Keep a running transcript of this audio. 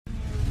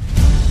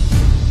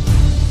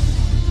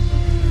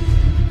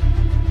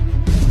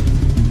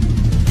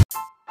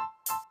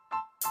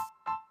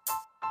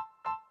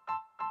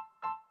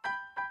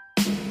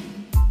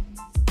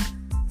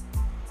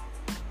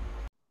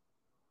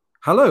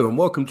Hello and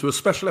welcome to a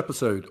special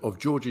episode of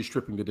Jorgy'S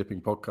Stripping the Dipping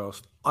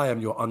podcast. I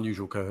am your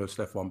unusual co-host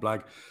F1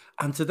 Blag,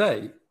 and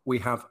today we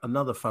have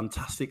another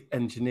fantastic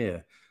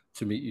engineer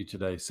to meet you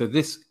today. So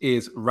this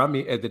is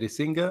Ramitha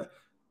Edirisinghe.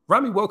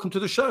 Ramy, welcome to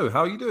the show. How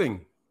are you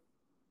doing?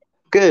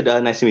 Good.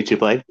 Nice to meet you,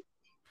 Blake.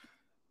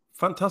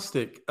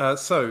 Fantastic.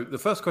 So the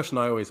first question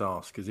I always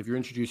ask is if you're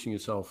introducing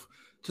yourself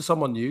to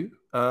someone new,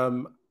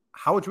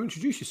 how would you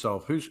introduce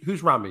yourself?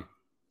 Who's Ramy?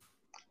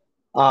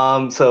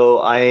 So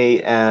I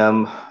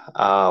am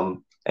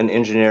an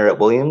engineer at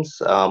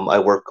Williams. I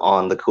work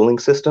on the cooling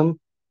system,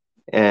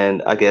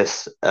 and I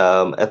guess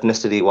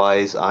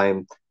ethnicity-wise,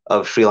 I'm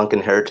of Sri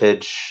Lankan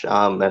heritage,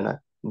 and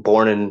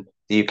born in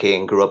the UK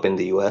and grew up in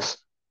the US.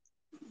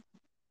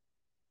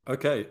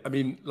 Okay. I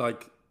mean,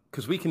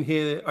 because I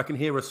can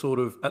hear a sort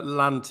of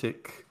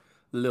Atlantic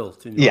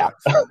lilt in your Yeah.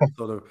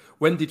 accent.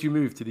 When did you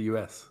move to the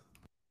US?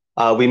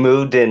 We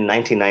moved in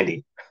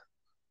 1990,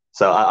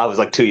 so I was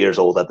like 2 years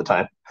old at the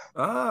time.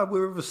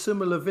 We're of a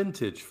similar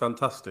vintage.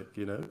 Fantastic.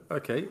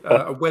 Okay.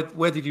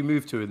 Where did you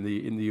move to in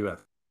the US?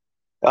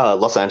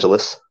 Los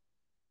Angeles.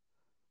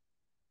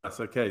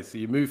 That's okay. So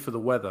you moved for the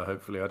weather,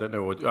 hopefully. I don't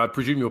know. I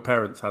presume your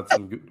parents had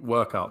some good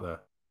work out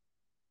there.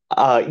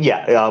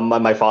 Yeah.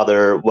 My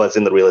father was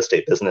in the real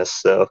estate business,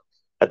 so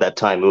at that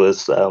time it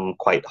was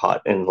quite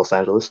hot in Los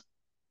Angeles.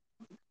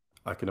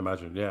 I can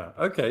imagine. Yeah.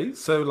 Okay.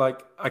 So,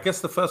 I guess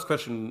the first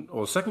question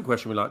or second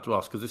question we like to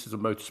ask, because this is a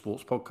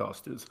motorsports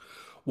podcast, is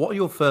what are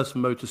your first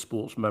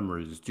motorsports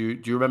memories? Do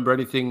you remember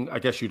anything? I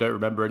guess you don't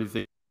remember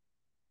anything.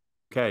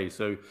 Okay.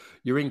 So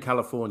you're in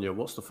California.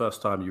 What's the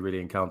first time you really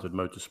encountered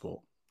motorsport?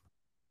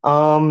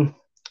 Um,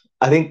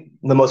 I think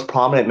the most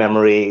prominent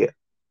memory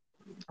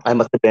I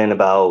must have been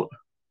about,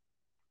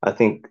 I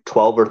think,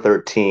 12 or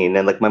 13.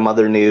 And like my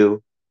mother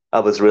knew I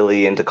was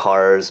really into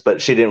cars,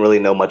 but she didn't really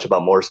know much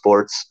about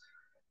motorsports.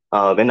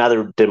 And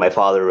neither did my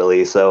father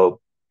really. So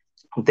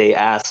they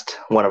asked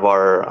one of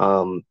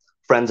our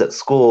friends at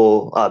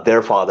school,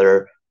 their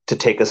father, to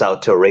take us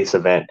out to a race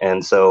event.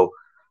 And so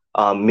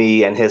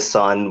me and his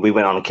son, we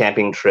went on a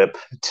camping trip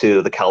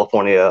to the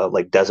California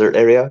desert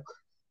area.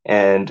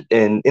 And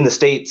in the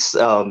States,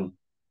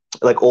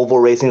 oval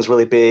racing is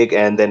really big,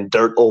 and then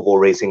dirt oval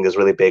racing is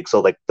really big.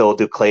 So they'll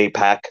do clay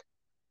pack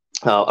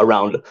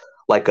around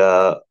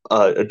a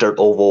dirt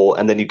oval,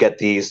 and then you get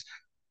these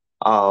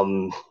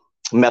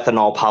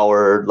methanol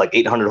powered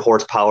 800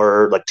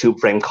 horsepower tube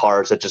frame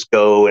cars that just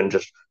go and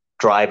just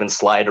drive and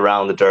slide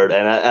around the dirt.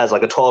 And as a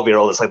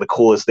 12-year-old, it's the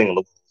coolest thing in the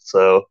world.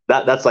 So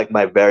that's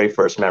my very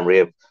first memory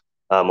of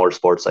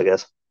motorsports, I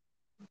guess.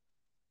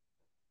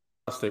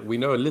 Fantastic. We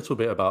know a little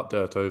bit about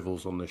dirt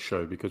ovals on this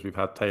show because we've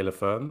had Taylor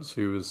Ferns,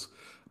 who was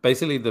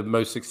basically the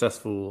most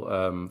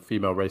successful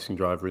female racing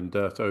driver in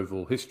dirt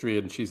oval history,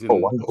 and she's in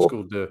what's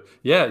called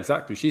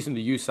exactly. She's in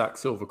the USAC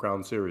Silver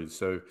Crown Series.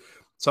 So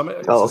it's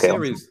a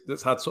series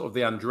that's had sort of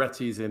the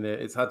Andretti's in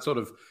it. It's had sort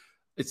of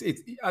it's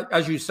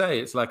as you say,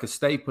 it's like a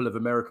staple of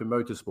American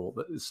motorsport,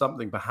 but it's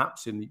something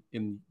perhaps in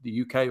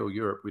the UK or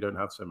Europe we don't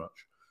have so much.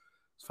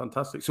 It's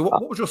fantastic. So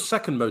what was your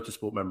second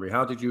motorsport memory?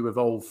 How did you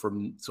evolve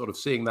from sort of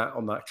seeing that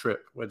on that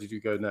trip? Where did you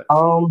go next?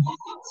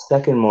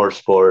 Second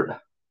motorsport.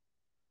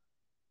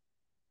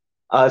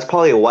 It's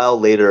probably a while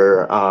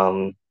later.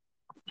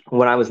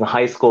 When I was in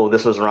high school,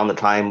 this was around the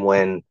time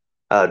when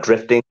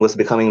drifting was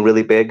becoming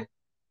really big.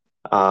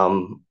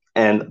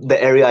 And the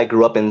area I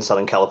grew up in,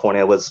 Southern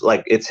California, was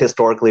it's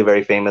historically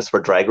very famous for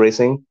drag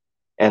racing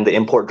and the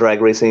import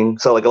drag racing.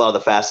 So a lot of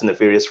the Fast and the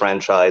Furious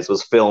franchise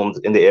was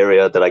filmed in the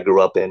area that I grew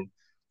up in.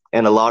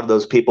 And a lot of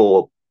those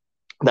people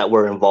that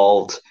were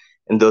involved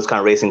in those kind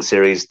of racing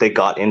series, they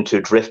got into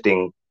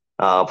drifting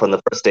from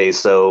the first days.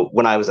 So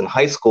when I was in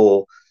high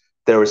school,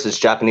 there was this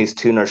Japanese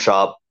tuner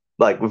shop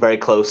very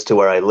close to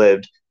where I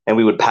lived, and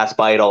we would pass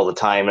by it all the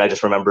time. And I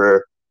just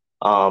remember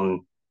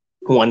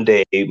one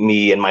day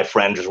me and my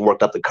friend just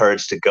worked up the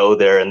courage to go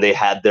there, and they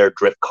had their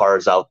drift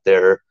cars out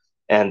there.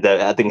 And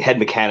I think head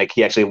mechanic,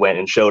 he actually went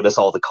and showed us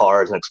all the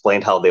cars and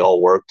explained how they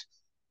all worked.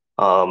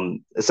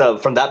 So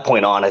from that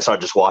point on, I started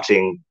just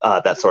watching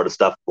that sort of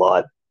stuff a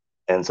lot.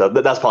 And so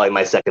that's probably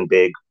my second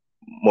big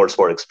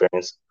motorsport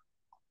experience.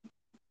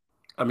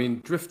 I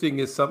mean, drifting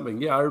is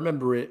something, I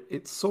remember it.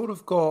 It's sort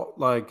of got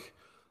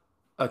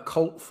a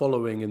cult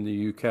following in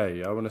the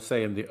UK, I want to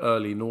say in the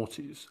early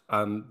noughties,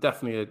 and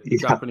definitely a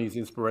Japanese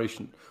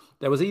inspiration.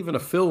 There was even a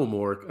film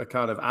or a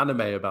kind of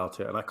anime about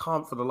it, and I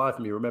can't for the life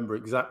of me remember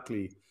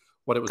exactly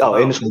what it was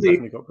about. Initial D.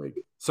 Got big.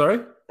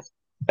 Sorry?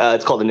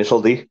 It's called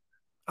Initial D.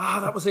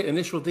 That was it,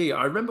 Initial D.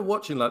 I remember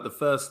watching the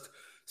first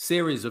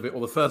series of it, or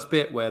the first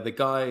bit where the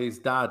guy's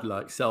dad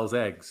sells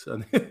eggs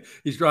and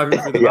he's driving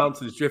through the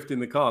mountains, drifting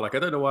the car. I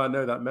don't know why I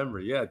know that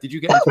memory. Yeah. Did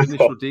you get into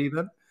Initial D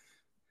then?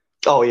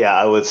 Oh yeah,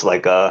 I was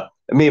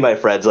me and my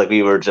friends,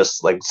 we were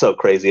just so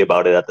crazy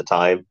about it at the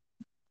time.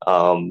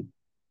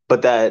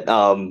 But that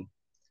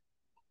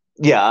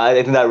I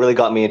think that really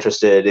got me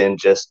interested in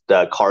just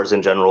cars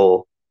in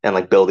general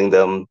and building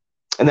them.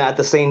 And then at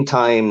the same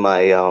time,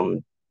 my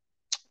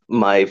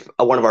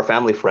one of our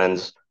family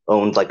friends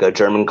owned a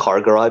German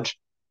car garage,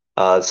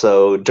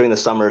 So during the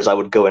summers, I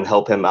would go and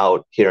help him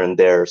out here and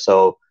there.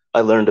 So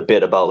I learned a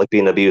bit about like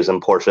BMWs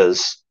and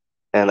Porsches,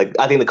 and like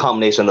I think the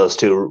combination of those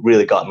two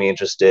really got me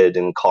interested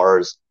in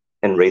cars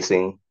and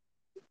racing.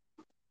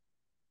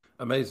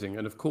 Amazing.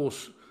 And of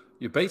course,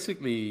 you're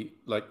basically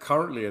like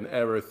currently an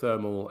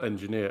aerothermal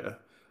engineer,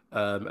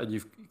 and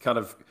you've kind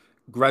of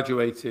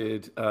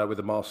graduated with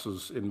a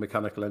master's in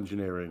mechanical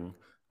engineering,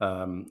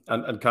 and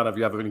kind of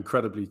you have an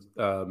incredibly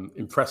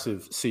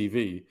impressive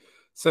CV.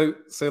 So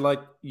like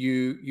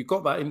you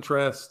got that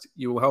interest,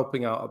 you were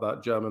helping out at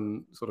that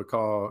German sort of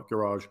car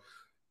garage.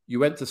 You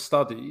went to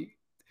study.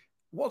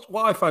 What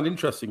I find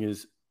interesting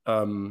is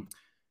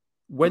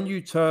when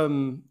you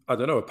turn, I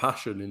don't know, a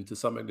passion into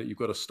something that you've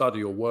got to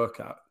study or work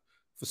at,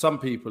 for some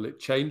people it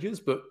changes,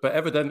 but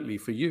evidently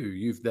for you,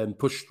 you've then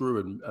pushed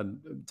through and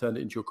turned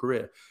it into your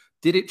career.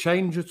 Did it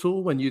change at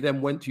all when you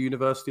then went to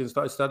university and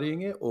started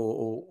studying it,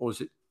 or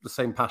is it the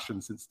same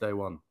passion since day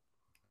one?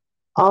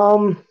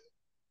 Um,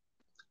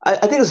 I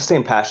think it's the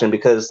same passion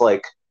because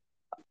like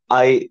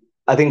I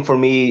I think for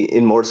me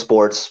in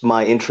motorsports,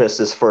 my interest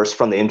is first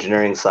from the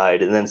engineering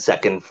side and then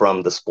second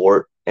from the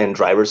sport and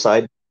driver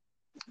side.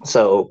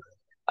 So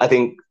I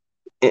think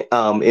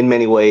in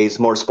many ways,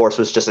 motorsports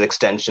was just an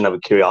extension of a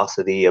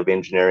curiosity of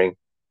engineering.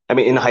 I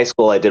mean, in high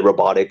school, I did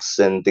robotics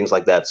and things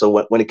like that.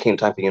 So when it came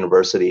time for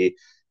university,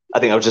 I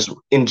think I was just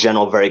in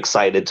general very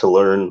excited to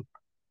learn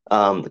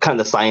kind of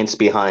the science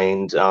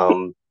behind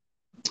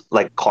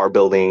like car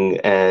building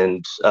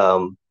and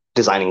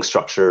designing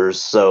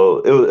structures. So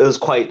it was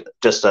quite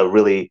just a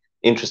really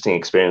interesting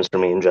experience for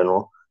me in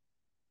general.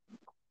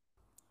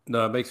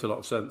 No, it makes a lot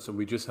of sense. And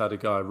we just had a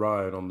guy,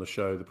 Ryan, on the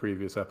show, the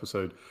previous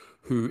episode,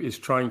 who is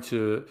trying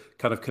to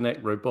kind of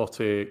connect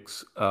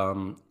robotics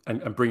and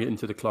bring it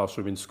into the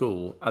classroom in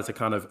school as a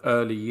kind of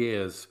early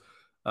years,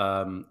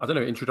 I don't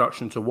know,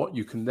 introduction to what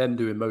you can then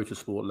do in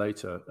motorsport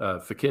later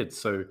for kids.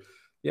 So,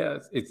 yeah,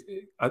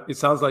 it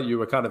sounds like you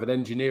were kind of an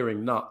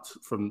engineering nut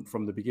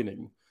from the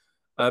beginning.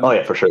 Oh Um,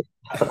 yeah, for sure.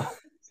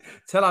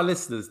 Tell our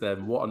listeners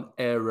then what an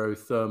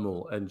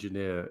aerothermal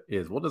engineer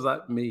is. What does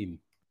that mean?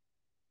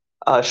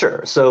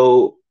 Sure.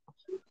 So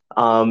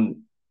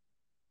um,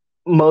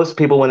 most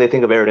people, when they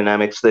think of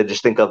aerodynamics, they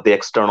just think of the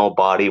external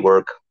body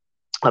work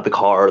of the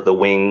car, the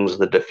wings,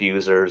 the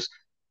diffusers.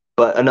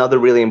 But another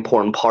really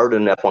important part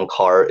in an F1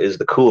 car is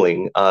the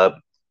cooling,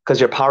 because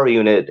your power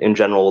unit in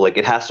general, like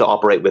it has to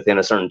operate within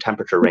a certain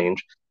temperature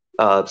range.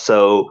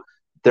 So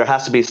there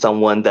has to be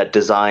someone that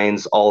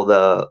designs all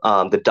the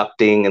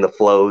ducting and the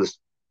flows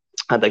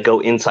that go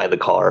inside the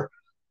car.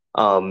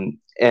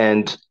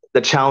 And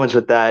the challenge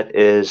with that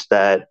is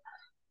that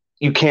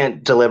you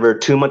can't deliver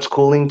too much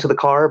cooling to the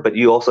car, but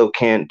you also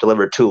can't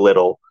deliver too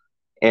little.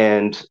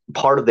 And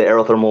part of the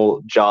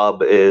aerothermal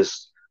job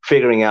is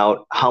figuring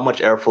out how much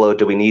airflow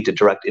do we need to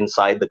direct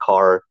inside the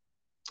car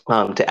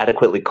to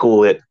adequately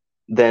cool it,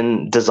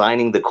 then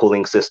designing the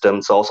cooling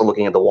system. So also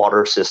looking at the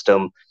water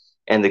system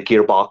and the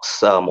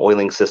gearbox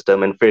oiling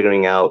system and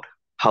figuring out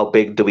how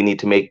big do we need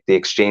to make the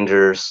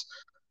exchangers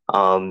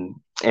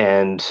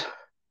and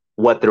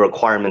what the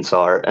requirements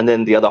are. And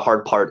then the other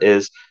hard part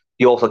is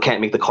you also can't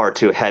make the car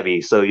too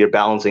heavy. So you're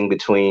balancing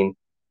between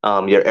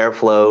your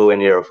airflow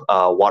and your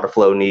water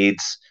flow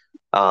needs,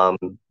 um,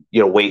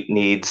 your weight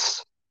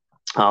needs,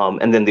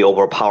 and then the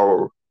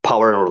overall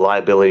power and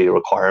reliability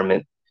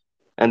requirement.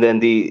 And then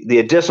the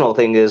additional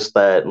thing is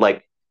that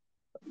like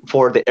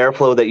for the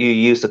airflow that you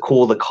use to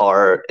cool the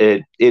car,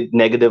 it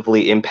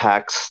negatively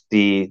impacts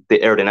the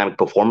aerodynamic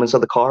performance of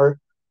the car.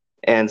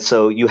 And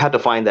so you have to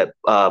find that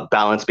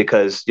balance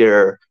because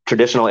your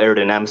traditional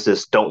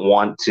aerodynamicists don't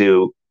want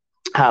to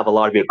have a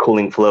lot of your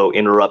cooling flow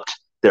interrupt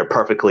their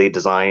perfectly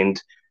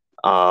designed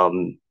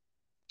um,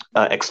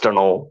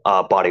 external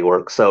body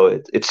work.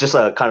 So it's just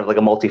a kind of like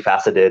a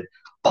multifaceted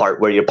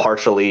part where you're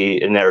partially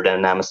an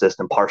aerodynamicist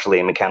and partially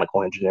a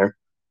mechanical engineer.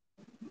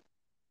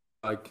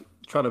 Like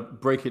trying to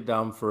break it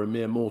down for a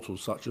mere mortal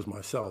such as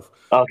myself.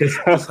 Okay.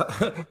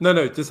 No,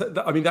 no.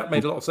 I mean that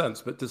made a lot of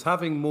sense. But does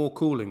having more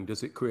cooling,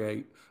 does it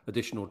create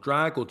additional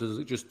drag, or does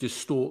it just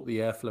distort the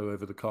airflow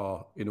over the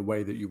car in a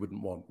way that you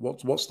wouldn't want?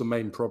 What's the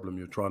main problem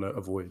you're trying to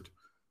avoid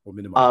or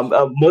minimize?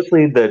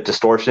 Mostly the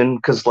distortion,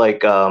 because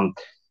like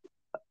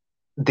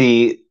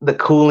the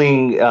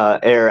cooling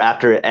air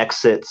after it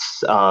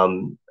exits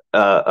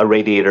a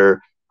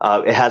radiator,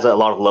 it has a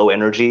lot of low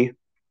energy,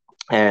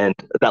 and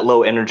that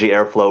low energy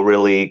airflow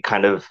really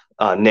kind of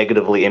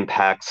negatively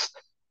impacts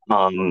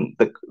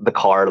the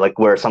car, like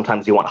where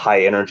sometimes you want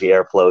high energy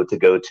airflow to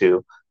go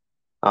to.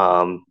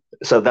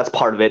 So that's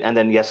part of it, and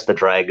then yes, the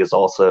drag is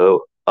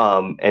also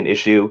an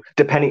issue,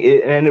 depending,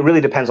 and it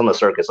really depends on the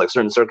circuits. Like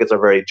certain circuits are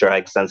very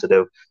drag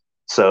sensitive,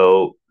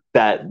 so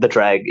that the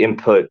drag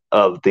input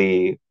of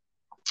the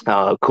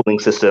cooling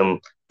system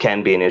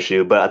can be an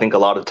issue. But I think a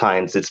lot of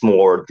times it's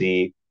more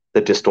the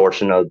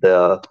distortion of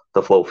the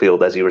flow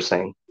field, as you were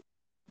saying.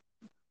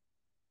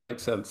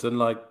 Makes sense. And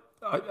like,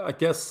 I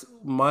guess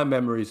my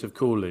memories of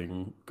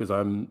cooling, because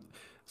I'm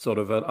sort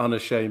of an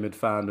unashamed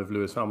fan of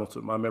Lewis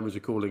Hamilton, my memories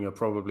of cooling are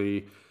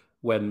probably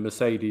when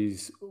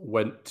Mercedes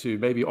went to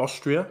maybe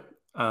Austria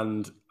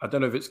and I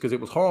don't know if it's because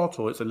it was hot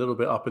or it's a little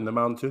bit up in the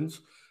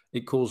mountains.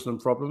 It caused them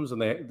problems,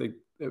 and they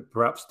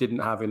perhaps didn't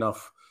have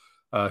enough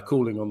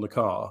cooling on the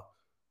car.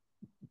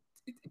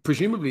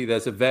 Presumably,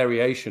 there's a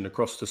variation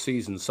across the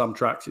season. Some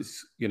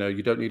tracks, you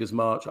don't need as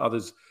much.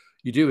 Others,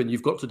 you do, and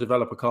you've got to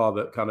develop a car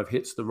that kind of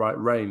hits the right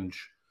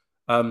range.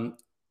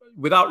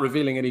 Without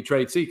revealing any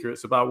trade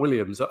secrets about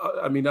Williams,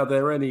 I mean, are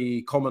there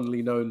any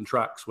commonly known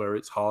tracks where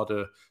it's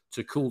harder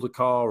to cool the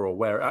car, or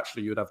where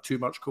actually you'd have too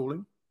much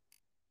cooling?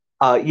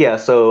 Yeah,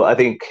 so I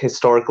think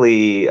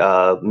historically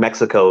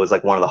Mexico is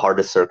like one of the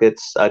hardest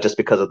circuits just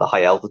because of the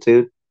high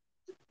altitude.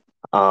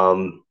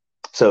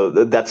 So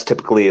that's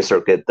typically a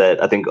circuit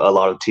that I think a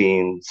lot of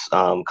teams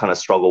kind of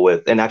struggle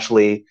with. And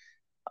actually,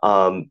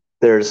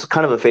 there's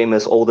kind of a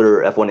famous older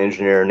F1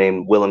 engineer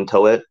named Willem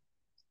Toet,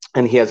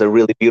 and he has a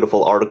really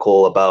beautiful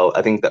article about,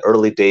 I think, the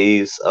early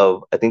days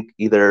of, I think,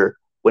 either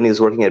when he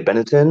was working at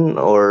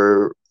Benetton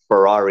or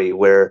Ferrari,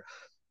 where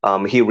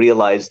he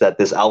realized that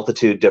this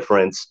altitude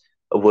difference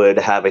would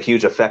have a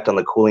huge effect on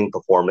the cooling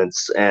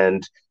performance.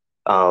 And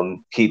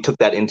he took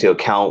that into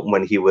account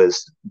when he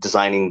was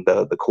designing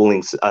the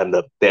cooling,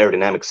 the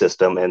aerodynamic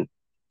system, and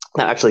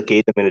that actually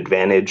gave them an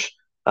advantage.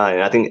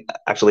 And I think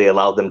actually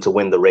allowed them to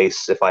win the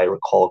race, if I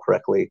recall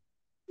correctly.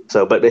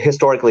 So, but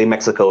historically,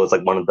 Mexico is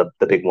like one of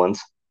the big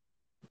ones.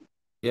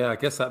 Yeah, I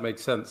guess that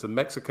makes sense. And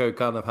Mexico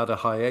kind of had a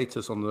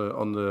hiatus on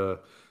the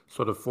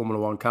sort of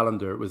Formula One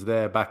calendar. It was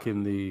there back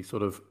in the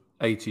sort of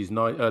 80s,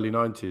 early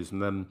 90s,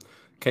 and then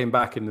came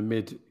back in the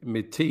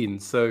mid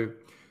teens. So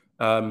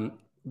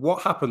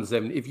what happens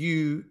then if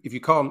you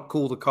can't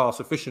cool the car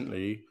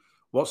sufficiently?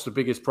 What's the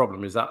biggest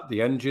problem? Is that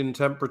the engine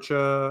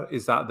temperature?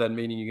 Is that then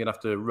meaning you're gonna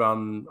have to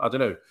run, I don't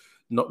know,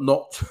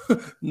 not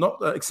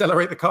not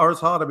accelerate the car as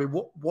hard? I mean,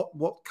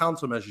 what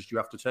countermeasures do you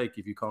have to take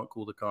if you can't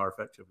cool the car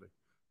effectively?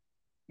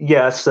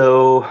 Yeah,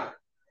 so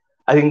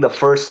I think the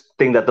first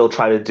thing that they'll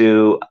try to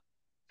do,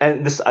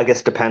 and this I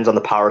guess depends on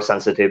the power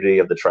sensitivity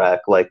of the track.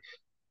 Like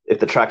if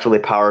the track's really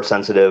power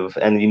sensitive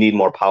and you need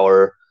more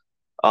power,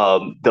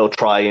 they'll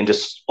try and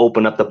just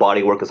open up the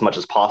bodywork as much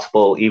as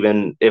possible.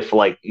 Even if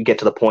like you get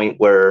to the point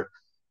where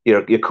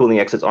your cooling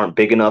exits aren't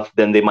big enough,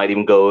 then they might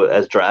even go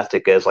as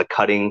drastic as like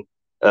cutting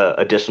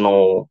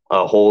additional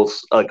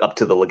holes like up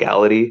to the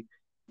legality,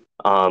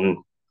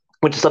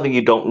 which is something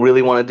you don't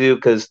really want to do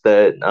because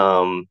that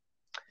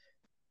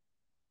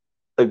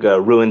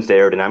ruins the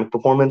aerodynamic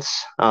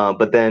performance.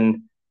 But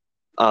then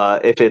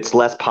if it's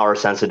less power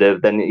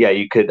sensitive, then yeah,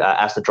 you could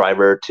ask the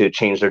driver to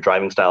change their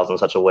driving styles in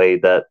such a way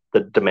that the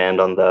demand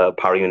on the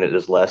power unit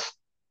is less.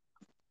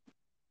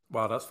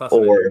 Wow, that's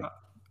fascinating. Or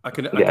I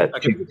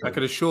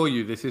can assure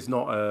you this is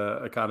not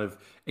a kind of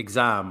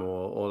exam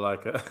or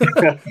like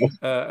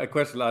a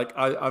question. Like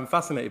I'm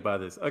fascinated by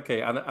this.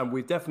 Okay, and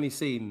we've definitely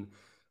seen.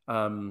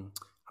 I'm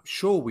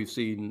sure we've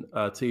seen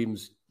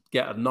teams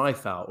get a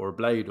knife out or a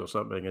blade or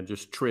something and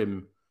just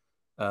trim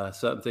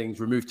certain things,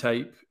 remove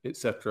tape,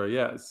 etc.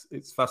 Yeah,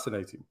 it's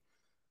fascinating.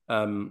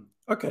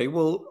 Okay,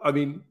 well, I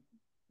mean,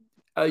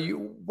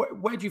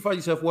 where do you find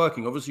yourself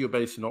working? Obviously, you're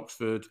based in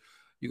Oxford.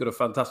 You've got a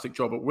fantastic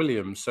job at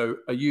Williams. So,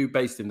 are you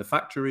based in the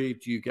factory?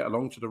 Do you get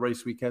along to the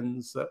race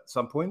weekends at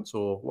some points,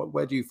 or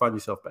where do you find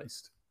yourself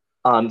based?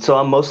 So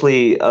I'm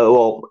mostly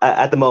well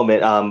at the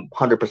moment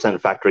 100%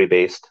 factory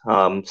based.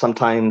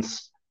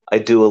 Sometimes I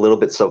do a little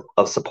bit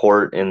of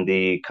support in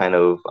the kind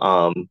of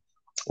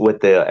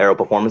with the aero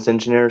performance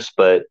engineers,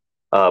 but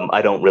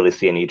I don't really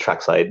see any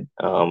trackside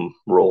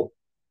role.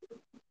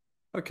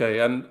 Okay,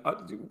 and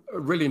a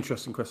really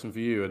interesting question for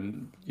you.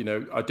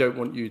 And I don't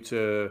want you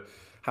to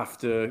have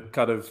to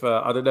kind of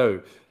I don't know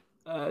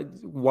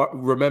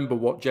remember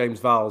what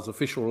James Vowell's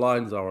official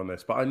lines are on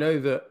this, but I know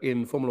that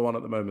in Formula One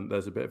at the moment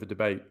there's a bit of a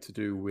debate to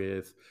do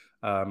with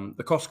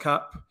the cost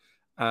cap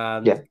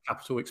and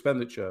capital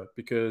expenditure,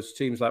 because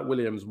teams like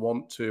Williams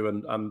want to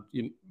and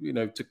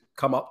to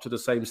come up to the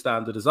same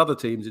standard as other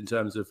teams in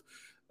terms of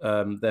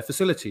their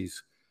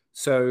facilities.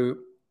 So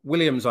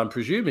Williams, I'm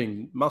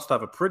presuming, must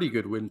have a pretty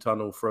good wind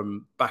tunnel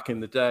from back in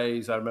the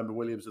days. I remember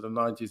Williams in the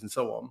 90s and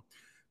so on.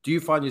 Do you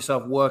find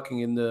yourself working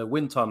in the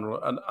wind tunnel?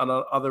 And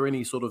are there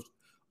any sort of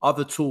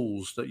other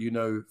tools that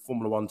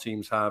Formula One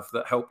teams have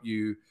that help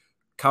you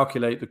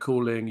calculate the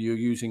cooling? You're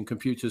using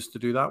computers to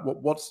do that.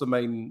 What's the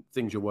main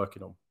things you're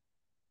working on?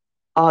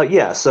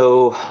 Yeah,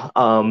 so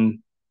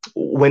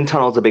wind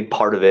tunnel is a big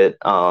part of it,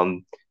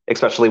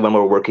 especially when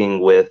we're working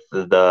with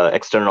the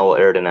external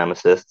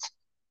aerodynamicists.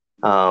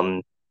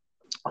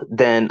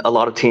 Then a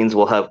lot of teams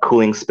will have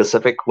cooling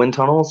specific wind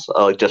tunnels,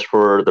 just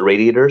for the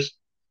radiators,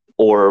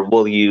 or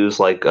we'll use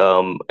like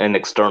an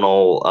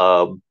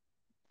external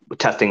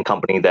testing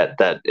company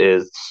that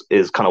is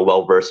kind of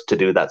well versed to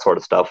do that sort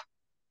of stuff.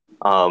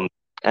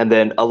 And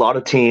then a lot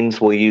of teams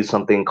will use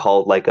something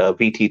called like a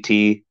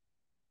VTT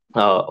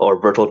or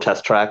virtual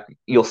test track.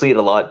 You'll see it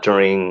a lot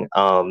during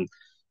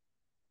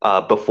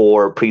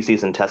before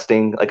preseason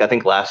testing. Like I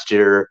think last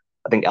year,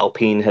 I think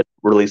Alpine had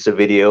released a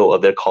video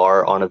of their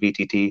car on a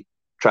VTT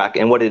track,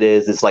 and what it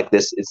is like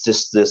this. It's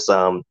just this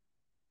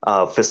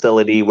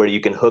facility where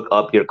you can hook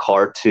up your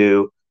car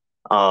to,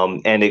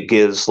 and it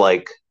gives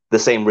like the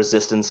same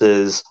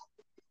resistances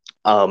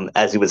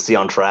as you would see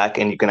on track,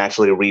 and you can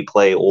actually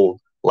replay old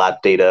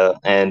lap data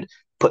and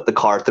put the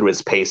car through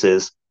its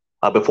paces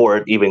before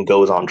it even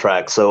goes on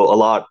track. So a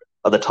lot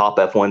of the top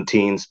F1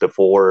 teams,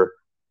 before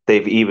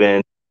they've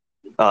even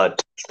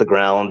touched the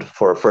ground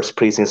for first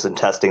preseason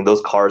testing,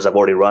 those cars have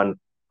already run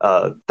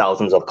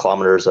thousands of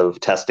kilometers of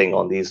testing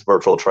on these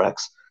virtual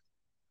tracks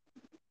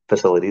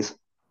facilities.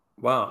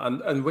 Wow.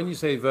 And when you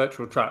say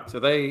virtual tracks, are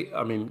they,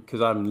 I mean,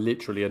 because I'm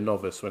literally a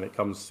novice when it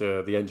comes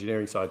to the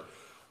engineering side,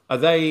 are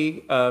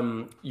they,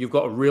 you've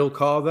got a real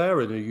car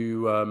there, and are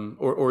you,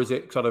 or is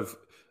it kind of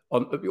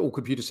on all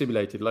computer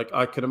simulated? Like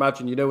I can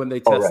imagine, you know, when they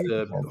test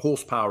the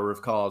horsepower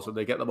of cars and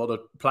they get them on a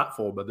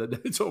platform and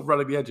then it's sort of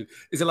running the engine.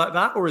 Is it like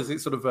that, or is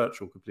it sort of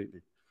virtual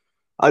completely?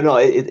 No,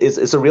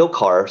 it's a real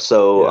car.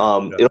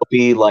 So it'll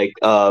be like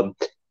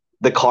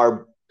the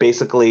car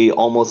basically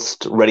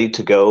almost ready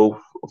to go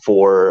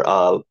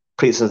for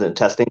pre-season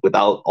testing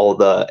without all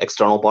the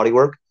external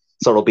bodywork.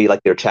 So it'll be like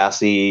your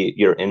chassis,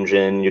 your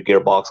engine, your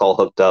gearbox all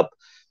hooked up.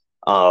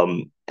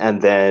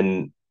 And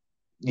then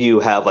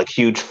you have like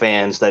huge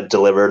fans that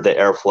deliver the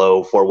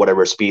airflow for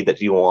whatever speed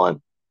that you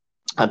want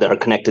that are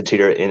connected to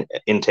your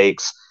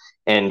intakes.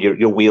 And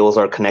your wheels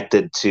are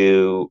connected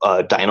to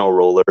dyno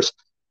rollers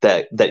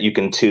that you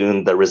can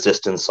tune the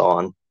resistance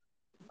on.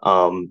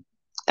 And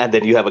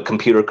then you have a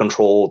computer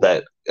control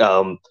that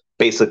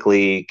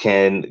basically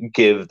can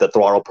give the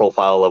throttle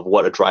profile of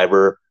what a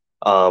driver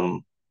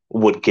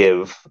would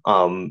give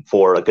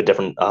for like a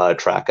different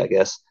track, I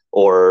guess,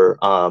 or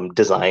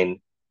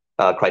design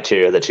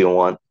criteria that you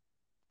want.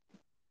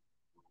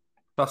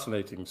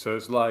 Fascinating. So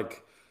it's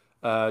like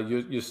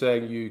you're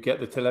saying you get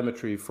the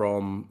telemetry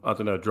from, I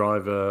don't know,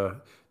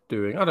 driver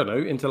doing, I don't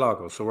know,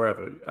 Interlagos or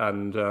wherever,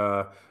 and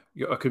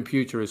a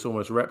computer is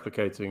almost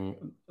replicating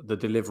the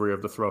delivery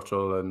of the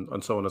throttle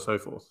and so on and so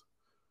forth.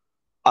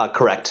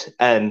 Correct.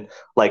 And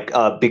like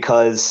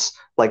because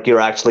like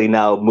you're actually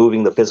now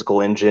moving the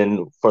physical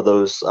engine for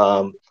those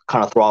kind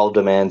of throttle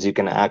demands, you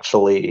can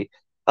actually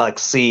like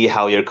see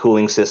how your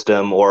cooling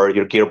system or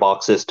your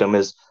gearbox system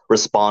is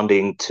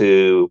responding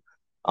to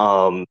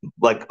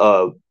like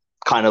a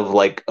kind of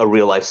like a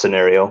real life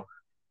scenario.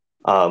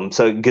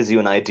 So it gives you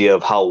an idea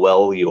of how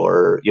well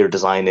your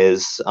design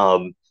is,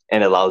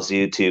 and allows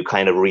you to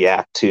kind of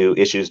react to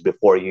issues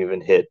before you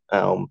even hit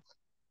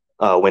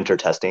winter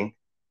testing.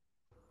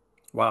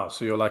 Wow,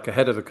 so you're like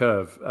ahead of the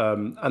curve.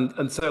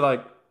 And so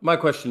like my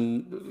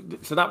question,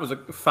 so that was a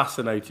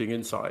fascinating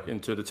insight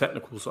into the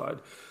technical side.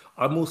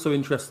 I'm also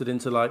interested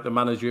into like the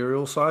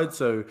managerial side.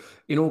 So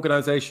in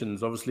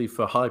organizations, obviously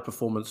for high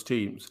performance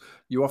teams,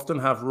 you often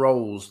have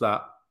roles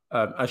that,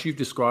 as you've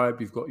described,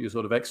 you've got your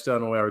sort of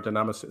external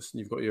aerodynamicists and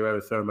you've got your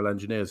aerothermal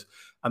engineers,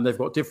 and they've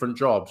got different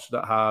jobs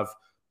that have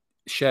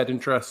shared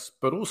interests,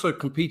 but also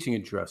competing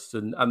interests.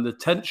 And the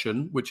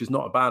tension, which is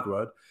not a bad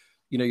word,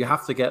 you know, you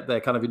have to get their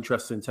kind of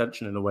interest and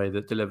tension in a way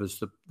that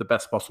delivers the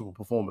best possible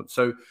performance.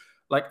 So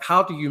like,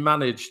 how do you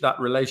manage that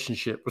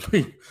relationship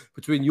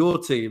between your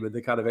team and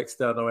the kind of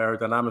external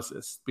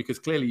aerodynamicists? Because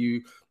clearly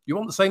you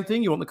want the same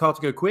thing, you want the car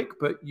to go quick,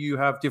 but you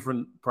have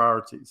different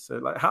priorities. So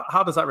like,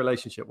 how does that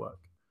relationship work?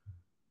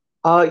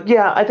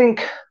 Yeah, I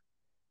think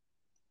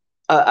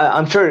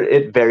I'm sure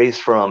it varies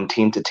from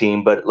team to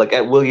team, but like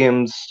at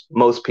Williams,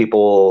 most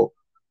people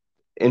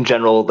in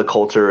general, the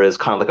culture is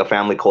kind of like a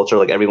family culture.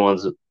 Like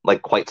everyone's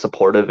like quite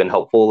supportive and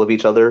helpful of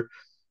each other.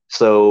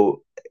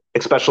 So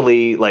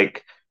especially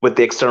like with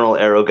the external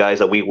aero guys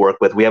that we work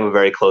with, we have a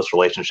very close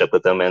relationship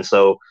with them. And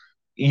so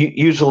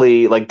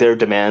usually like their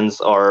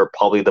demands are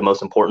probably the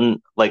most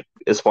important, like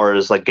as far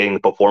as like getting the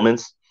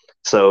performance.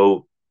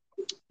 So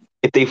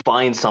if they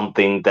find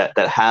something that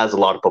has a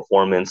lot of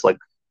performance, like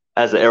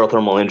as an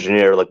aerothermal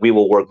engineer, like we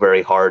will work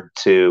very hard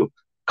to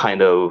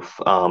kind of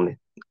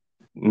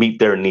meet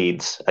their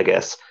needs, I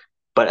guess.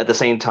 But at the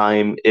same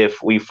time,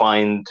 if we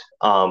find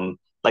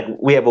like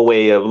we have a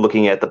way of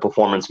looking at the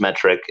performance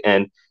metric,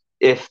 and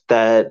if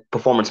that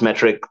performance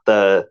metric,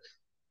 the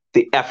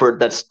effort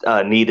that's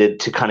needed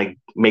to kind of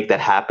make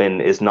that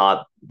happen is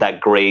not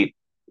that great,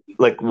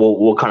 like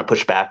we'll kind of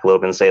push back a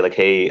little bit and say like,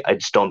 hey, I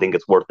just don't think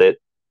it's worth it.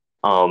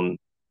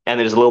 And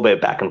there's a little bit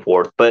of back and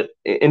forth, but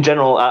in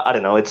general, I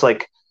don't know. It's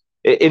like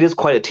it is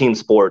quite a team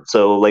sport.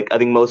 So like I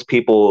think most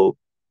people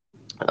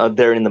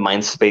they're in the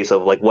mind space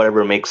of like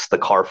whatever makes the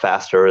car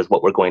faster is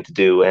what we're going to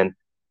do, and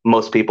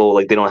most people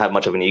like they don't have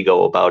much of an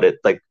ego about it.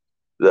 Like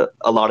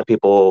a lot of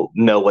people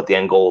know what the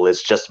end goal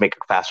is, just to make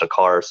a faster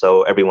car,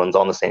 so everyone's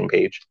on the same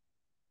page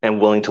and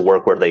willing to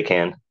work where they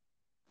can.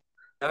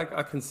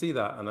 I can see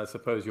that, and I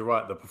suppose you're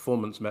right. The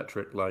performance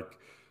metric, like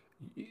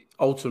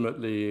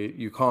ultimately,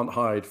 you can't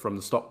hide from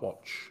the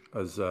stopwatch,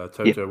 as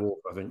Toto Wolff,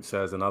 I think,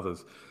 says, and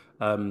others,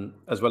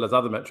 as well as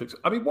other metrics.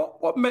 I mean,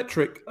 what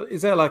metric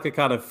is there? Like a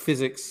kind of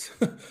physics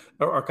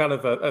or kind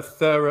of a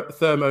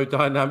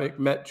thermodynamic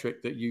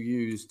metric that you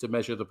use to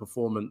measure the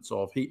performance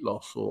of heat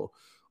loss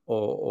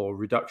or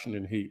reduction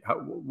in heat?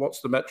 What's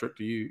the metric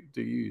do you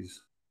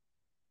use?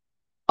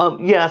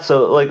 Yeah,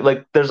 so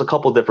like there's a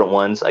couple different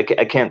ones. I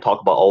can't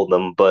talk about all of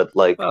them, but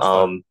like That's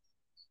fine.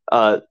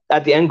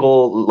 At the end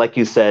goal, like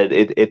you said,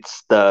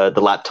 it's the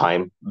lap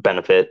time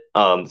benefit.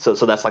 So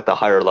that's like the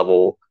higher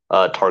level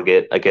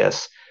target, I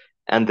guess.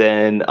 And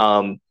then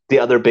the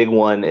other big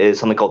one is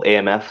something called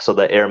AMF, so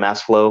the air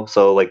mass flow.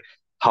 So like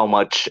how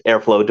much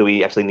airflow do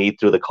we actually need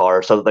through the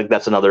car? So like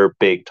that's another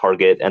big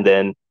target. And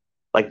then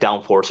like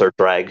downforce or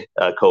drag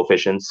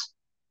coefficients.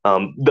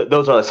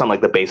 Those are some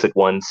like the basic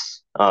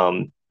ones.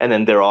 And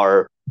then there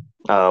are,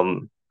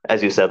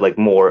 as you said, like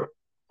more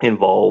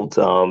involved.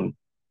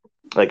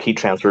 Like heat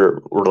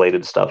transfer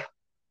related stuff.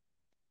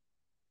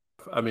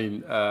 I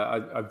mean,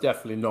 I'm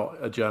definitely not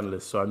a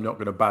journalist, so I'm not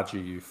going to badger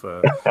you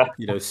for,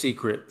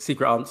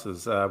 secret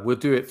answers. We'll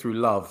do it through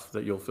love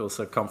that you'll feel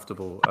so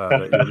comfortable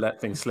that you'll let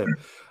things slip.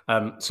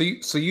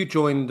 So you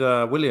joined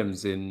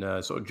Williams in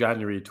sort of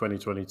January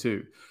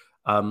 2022.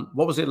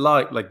 What was it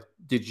like? Like,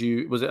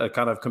 was it a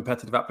kind of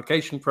competitive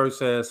application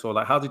process, or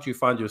like how did you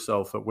find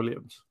yourself at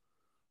Williams?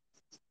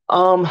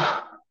 Um,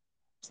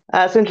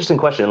 that's an interesting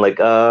question. Like,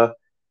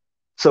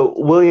 so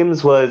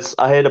Williams was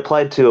I had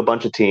applied to a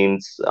bunch of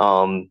teams,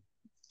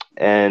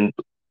 and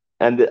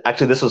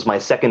actually this was my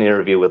second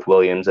interview with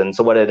Williams. And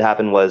so what had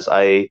happened was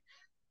I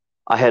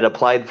had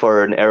applied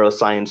for an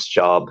aeroscience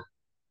job,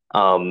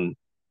 and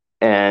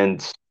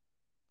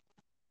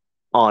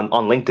on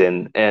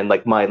LinkedIn, and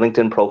like my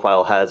LinkedIn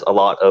profile has a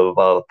lot of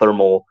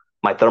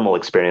my thermal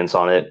experience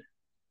on it.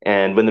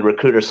 And when the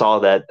recruiter saw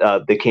that,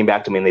 they came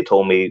back to me and they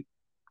told me,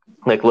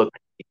 like, look,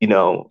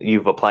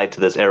 you've applied to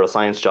this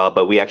aeroscience job,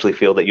 but we actually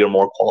feel that you're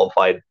more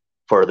qualified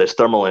for this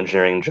thermal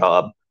engineering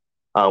job,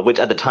 which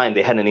at the time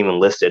they hadn't even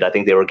listed. I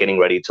think they were getting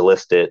ready to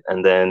list it.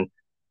 And then,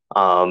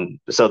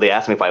 so they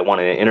asked me if I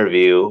wanted an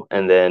interview,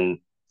 and then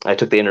I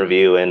took the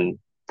interview, and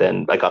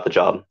then I got the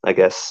job, I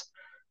guess.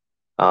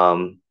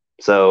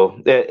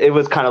 So it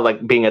was kind of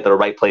like being at the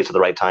right place at the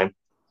right time.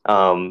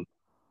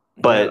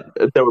 But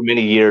there were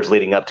many years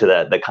leading up to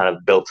that kind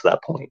of built to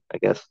that point, I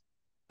guess.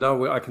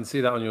 No, I can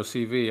see that on your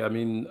CV. I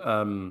mean,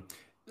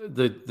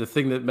 the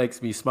thing that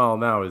makes me smile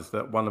now is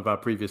that one of our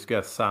previous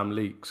guests, Sam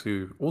Leeks,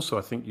 who also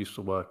I think used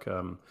to work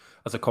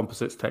as a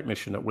composites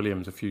technician at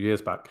Williams a few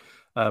years back,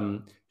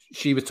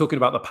 she was talking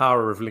about the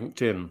power of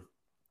LinkedIn.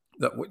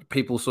 That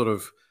people sort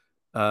of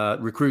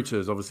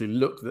recruiters obviously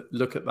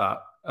look at that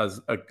as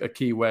a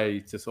key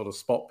way to sort of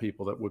spot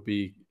people that would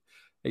be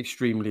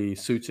extremely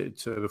suited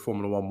to the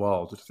Formula One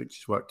world. I think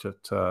she's worked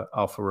at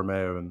Alfa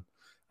Romeo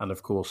and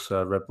of course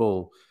Red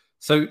Bull.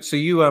 So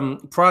you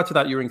prior to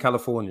that you were in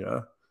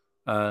California.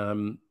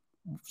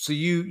 So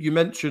you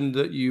mentioned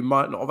that you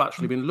might not have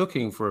actually been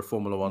looking for a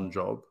Formula One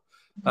job.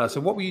 So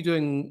what were you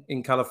doing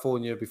in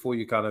California before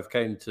you kind of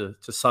came to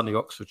sunny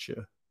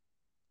Oxfordshire?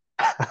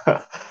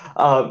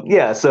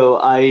 Yeah,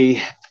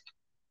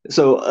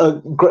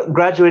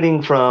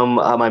 graduating from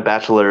my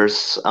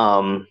bachelor's,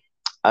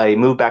 I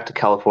moved back to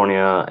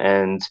California,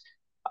 and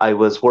I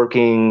was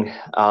working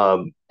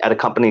at a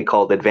company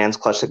called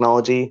Advanced Clutch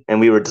Technology, and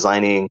we were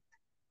designing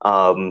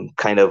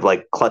kind of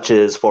like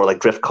clutches for like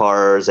drift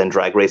cars and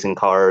drag racing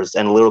cars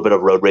and a little bit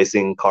of road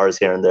racing cars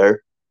here and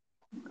there.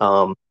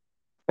 And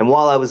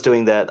while I was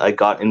doing that, I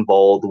got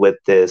involved with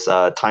this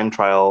time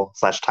trial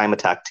 / time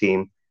attack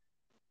team.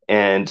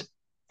 And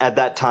at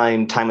that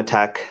time, time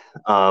attack,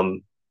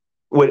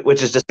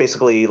 which is just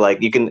basically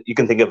like you can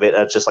think of it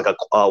as just like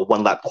a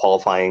one lap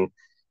qualifying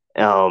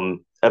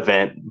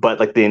event, but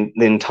like the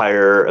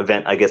entire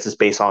event, I guess, is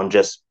based on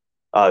just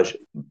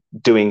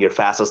doing your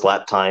fastest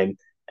lap time,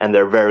 and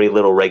there are very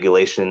little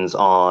regulations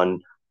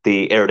on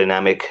the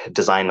aerodynamic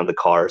design of the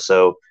car.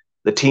 So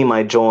the team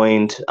I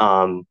joined,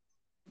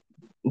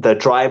 the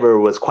driver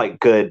was quite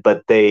good,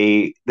 but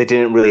they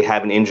didn't really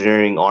have an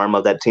engineering arm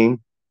of that team,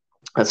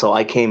 and so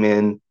I came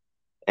in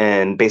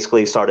and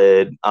basically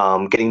started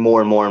getting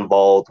more and more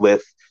involved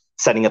with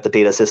setting up the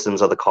data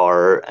systems of the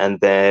car, and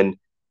then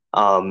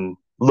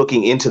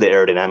looking into the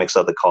aerodynamics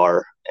of the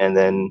car. And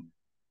then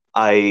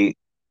I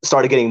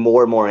started getting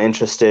more and more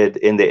interested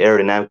in the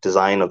aerodynamic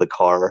design of the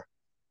car.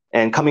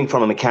 And coming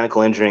from a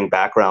mechanical engineering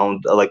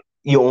background, like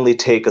you only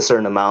take a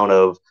certain amount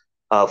of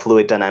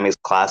fluid dynamics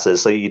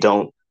classes, so you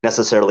don't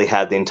necessarily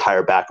have the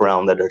entire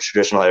background that a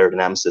traditional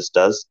aerodynamicist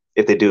does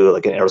if they do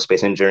like an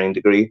aerospace engineering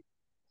degree.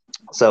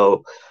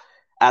 So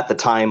at the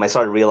time, I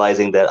started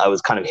realizing that I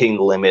was kind of hitting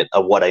the limit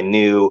of what I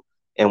knew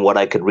and what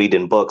I could read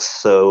in books.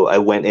 So I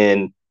went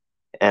in,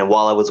 and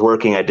while I was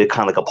working, I did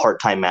kind of like a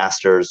part-time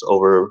master's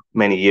over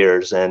many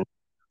years. And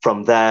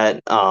from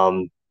that,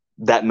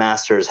 that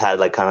master's had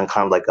like kind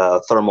of like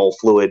a thermal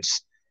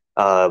fluids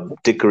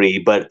degree,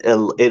 but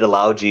it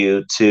allowed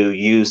you to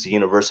use the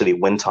university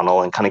wind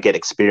tunnel and kind of get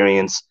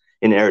experience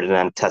in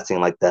aerodynamic testing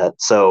like that.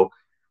 So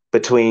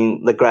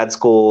between the grad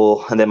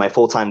school and then my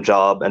full-time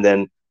job and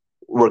then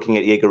working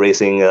at Jaeger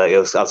Racing, I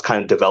was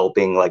kind of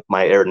developing like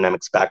my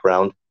aerodynamics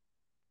background.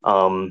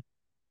 And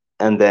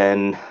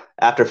then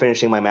after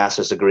finishing my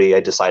master's degree, I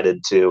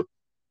decided to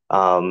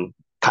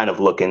kind of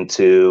look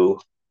into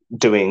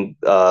doing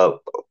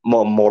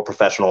more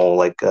professional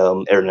like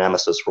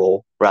aerodynamicist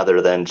role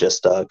rather than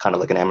just kind of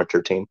like an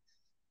amateur team.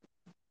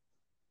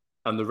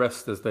 And the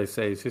rest, as they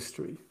say, is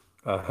history.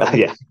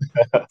 Yeah.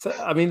 So,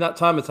 I mean, that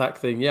time attack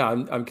thing, yeah,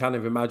 I'm kind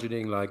of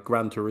imagining like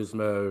Gran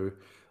Turismo,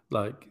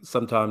 like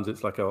sometimes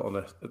it's like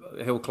on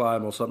a hill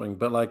climb or something.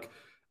 But like,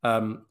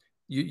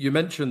 you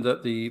mentioned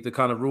that the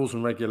kind of rules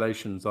and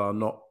regulations are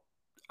not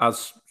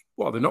as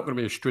well, they're not going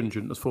to be as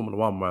stringent as Formula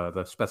One, where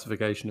the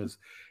specification is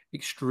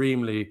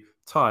extremely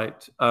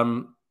tight.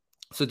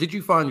 So, did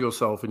you find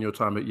yourself in your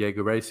time at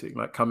Jaeger Racing,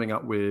 like coming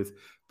up with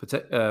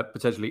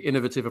potentially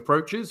innovative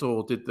approaches,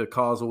 or did the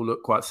cars all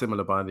look quite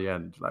similar by the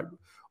end? Like,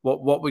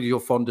 what were your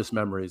fondest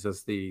memories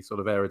as the sort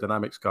of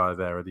aerodynamics guy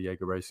there at the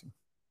Jaeger Racing?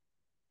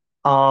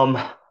 Um,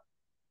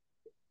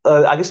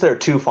 I guess there are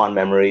two fond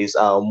memories.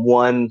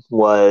 One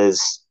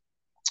was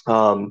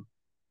um,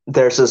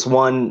 there's this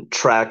one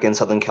track in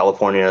Southern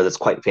California that's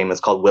quite famous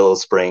called Willow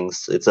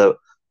Springs. It's a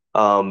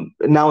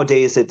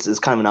nowadays it's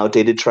kind of an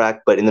outdated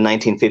track, but in the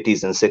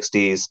 1950s and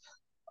 60s,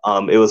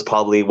 it was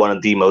probably one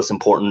of the most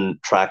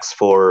important tracks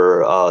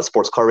for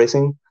sports car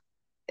racing.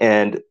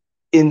 And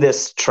in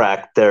this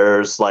track,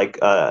 there's like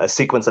a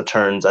sequence of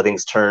turns. I think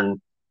it's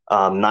turn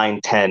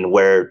 9, 10,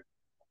 where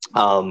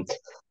um,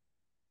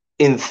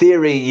 in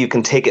theory you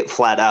can take it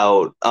flat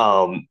out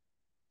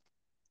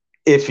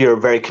if you're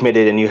very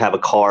committed and you have a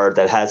car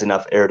that has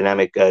enough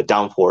aerodynamic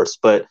downforce.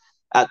 But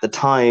at the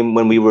time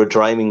when we were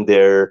driving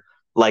there,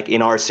 like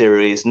in our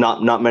series,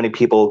 not many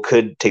people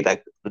could take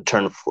that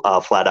turn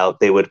flat out.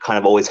 They would kind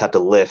of always have to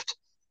lift.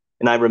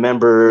 And I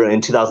remember in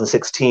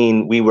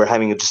 2016 we were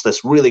having just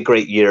this really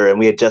great year, and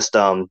we had just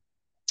I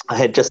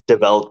had just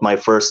developed my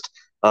first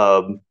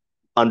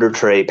under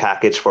tray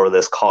package for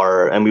this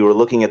car, and we were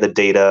looking at the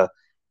data,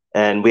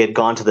 and we had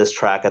gone to this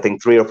track I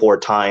think 3 or 4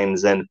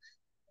 times, and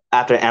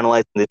after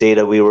analyzing the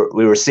data, we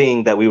were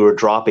seeing that we were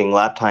dropping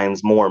lap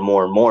times more and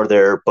more and more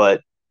there,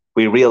 but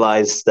we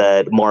realized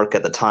that Mark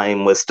at the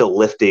time was still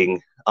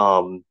lifting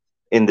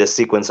in this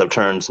sequence of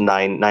turns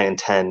 9, 9, and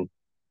 10.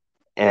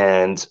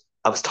 And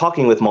I was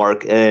talking with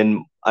Mark, and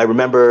I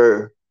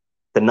remember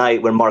the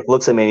night when Mark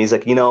looks at me and he's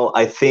like,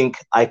 I think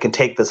I can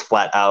take this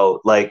flat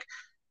out.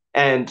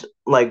 And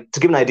to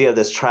give an idea of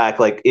this track,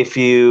 like if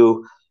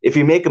you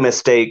make a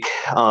mistake,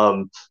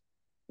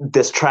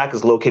 this track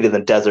is located in the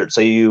desert,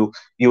 so you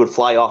would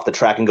fly off the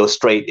track and go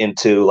straight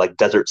into like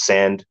desert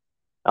sand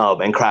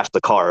and crash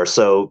the car.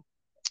 So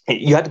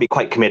you had to be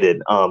quite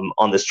committed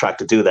on this track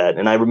to do that.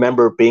 And I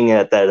remember being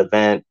at that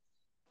event,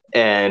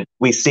 and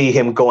we see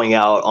him going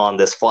out on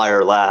this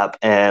flyer lap,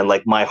 and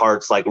like my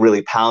heart's like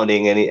really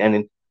pounding,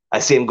 and I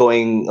see him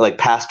going like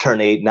past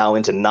turn 8 now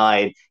into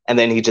 9, and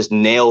then he just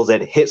nails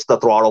it, hits the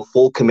throttle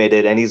full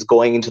committed, and he's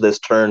going into this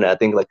turn I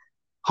think like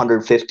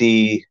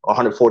 150 or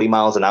 140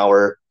 miles an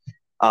hour.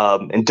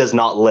 And does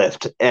not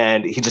lift,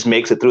 and he just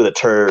makes it through the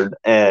turn,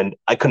 and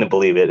I couldn't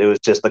believe it. It was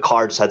just the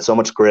car just had so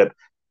much grip,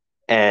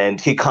 and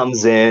he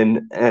comes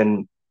in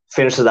and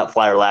finishes that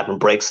flyer lap and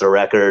breaks the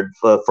record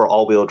for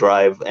all-wheel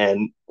drive,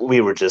 and we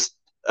were just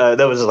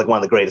that was just like one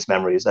of the greatest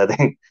memories. I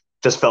think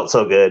just felt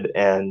so good,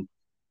 and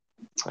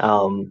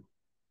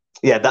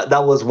yeah,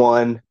 that was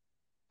one.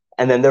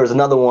 And then there was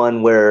another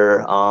one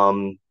where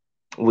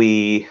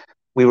we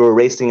were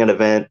racing an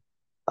event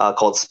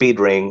called Speed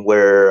Ring,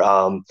 where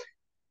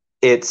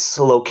it's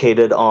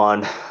located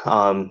on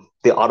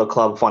the Auto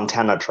Club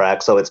Fontana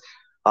track, so it's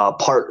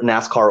part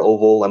NASCAR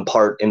oval and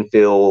part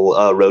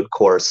infill road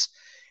course.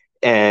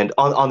 And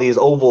on these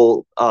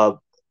oval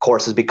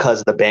courses, because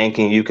of the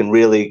banking, you can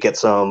really get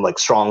some like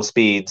strong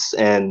speeds,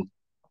 and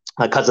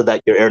because of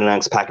that, your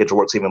aerodynamics package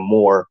works even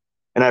more.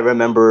 And I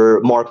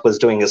remember Mark was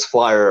doing his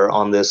flyer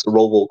on this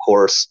Roval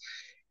course,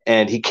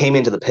 and he came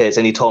into the pits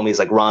and he told me, he's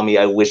like, Ramy,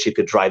 I wish you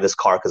could drive this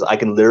car because I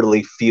can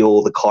literally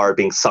feel the car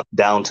being sucked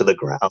down to the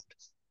ground.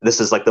 This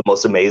is like the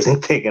most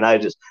amazing thing.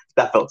 And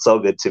that felt so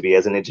good to me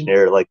as an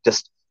engineer, like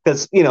just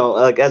because,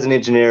 like as an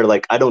engineer,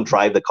 like I don't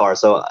drive the car.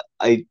 So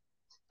I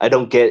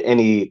don't get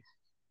any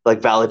like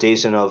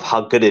validation of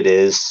how good it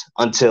is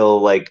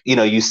until like,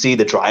 you see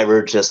the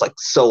driver just like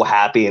so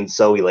happy and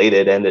so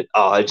elated, and it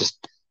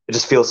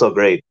just feels so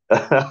great.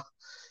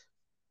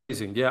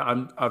 Amazing. Yeah.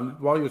 I'm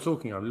while you're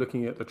talking, I'm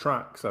looking at the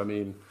tracks. I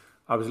mean,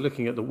 I was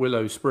looking at the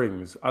Willow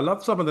Springs. I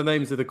love some of the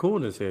names of the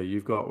corners here.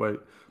 You've got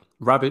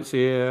Rabbit's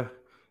Ear.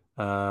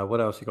 What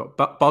else you got?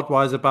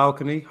 Budweiser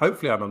Balcony.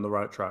 Hopefully, I'm on the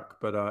right track,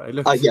 but it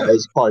looks Yeah,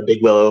 it's probably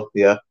Big Willow.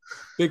 Yeah,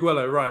 Big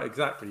Willow, right?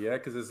 Exactly. Yeah,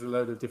 because there's a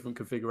load of different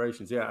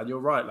configurations. Yeah, and you're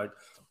right. Like,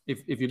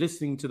 if you're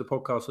listening to the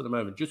podcast at the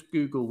moment, just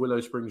Google Willow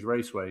Springs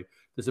Raceway.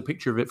 There's a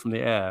picture of it from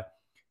the air.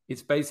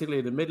 It's basically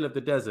in the middle of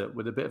the desert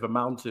with a bit of a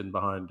mountain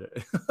behind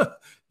it.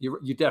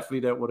 You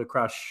definitely don't want to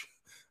crash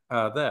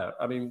there.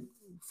 I mean,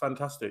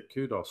 fantastic.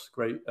 Kudos.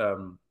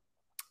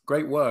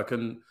 Great work.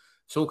 And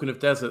talking of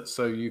deserts,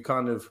 so you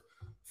kind of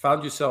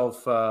found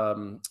yourself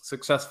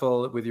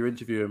successful with your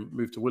interview and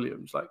moved to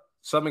Williams. Like,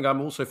 something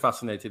I'm also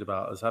fascinated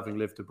about as having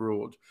lived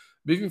abroad,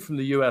 moving from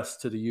the US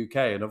to the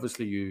UK, and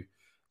obviously you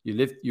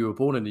were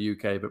born in the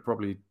UK, but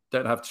probably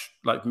don't have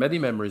like many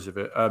memories of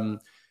it.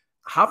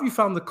 How have you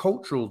found the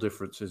cultural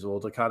differences, or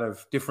the kind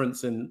of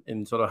difference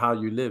in sort of how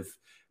you live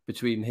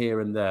between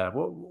here and there?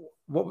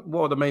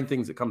 What are the main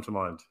things that come to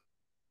mind?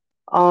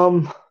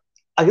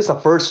 I I guess the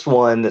first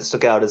one that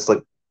stuck out is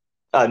like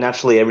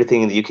naturally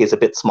everything in the UK is a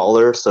bit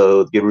smaller,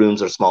 so your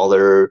rooms are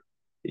smaller,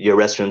 your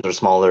restrooms are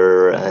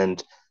smaller,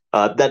 and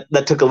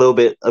that took a little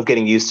bit of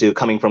getting used to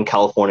coming from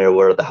California,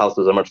 where the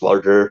houses are much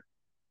larger.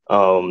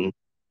 And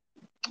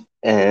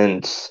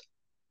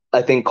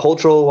I think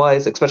cultural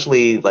wise,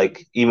 especially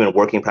like even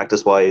working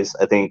practice wise,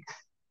 I think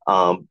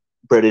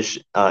British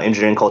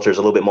engineering culture is a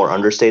little bit more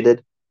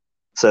understated.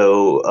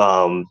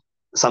 So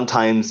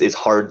sometimes it's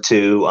hard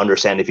to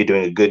understand if you're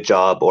doing a good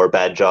job or a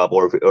bad job,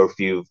 or if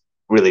you've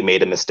really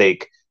made a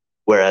mistake.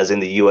 Whereas in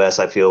the US,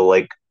 I feel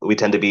like we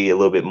tend to be a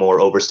little bit more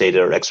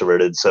overstated or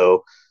extroverted.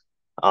 So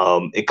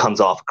it comes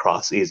off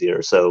across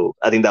easier. So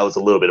I think that was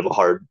a little bit of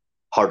a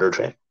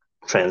harder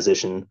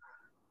transition.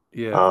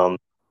 Yeah.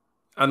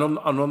 And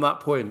on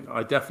that point,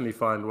 I definitely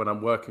find when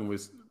I'm working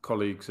with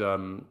colleagues,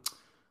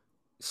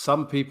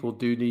 some people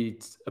do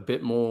need a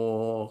bit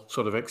more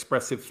sort of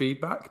expressive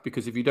feedback,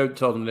 because if you don't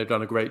tell them they've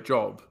done a great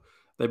job,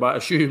 they might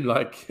assume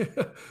like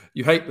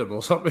you hate them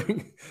or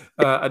something.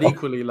 And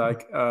equally,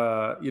 like,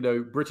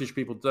 British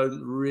people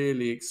don't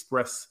really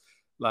express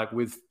like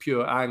with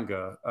pure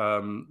anger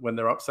when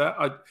they're upset.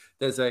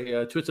 There's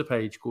a Twitter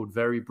page called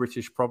Very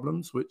British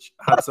Problems, which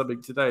had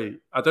something today.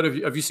 I don't know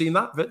if have you seen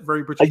that?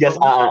 Very British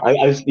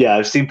Problems?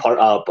 I've seen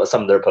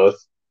some of their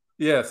posts.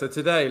 Yeah, so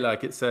today,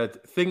 like it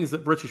said, things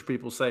that British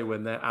people say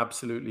when they're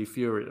absolutely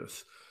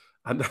furious.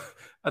 And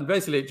and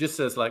basically it just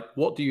says like,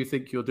 what do you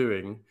think you're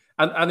doing?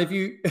 And if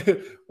you,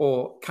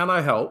 or can I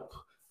help?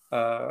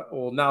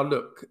 Or now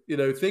look,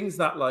 things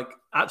that like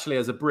actually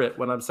as a Brit,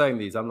 when I'm saying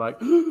these, I'm like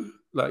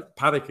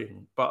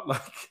panicking, but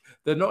like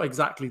they're not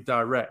exactly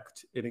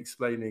direct in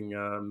explaining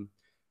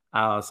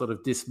our sort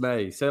of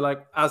dismay. So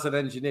like as an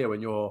engineer, when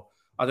you're,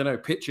 I don't know,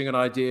 pitching an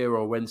idea,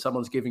 or when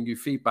someone's giving you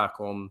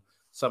feedback on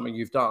something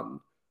you've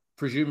done,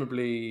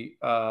 presumably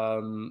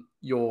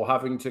you're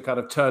having to kind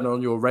of turn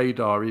on your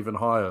radar even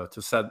higher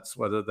to sense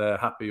whether they're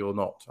happy or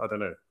not. I don't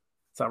know.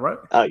 Is that right?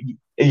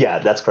 Yeah,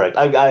 that's correct.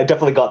 I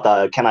definitely got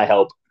the "can I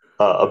help"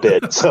 a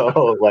bit.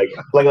 So like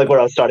where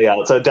I was starting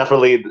out. So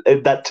definitely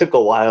that took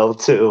a while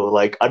to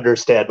like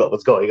understand what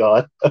was going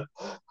on.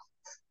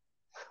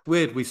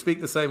 Weird. We speak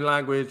the same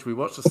language. We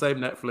watch the same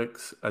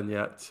Netflix, and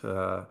yet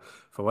for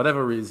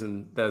whatever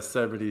reason, there's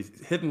so many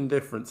hidden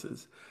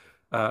differences.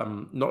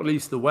 Not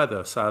least the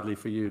weather, sadly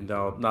for you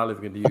now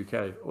living in the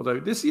UK.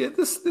 Although this year,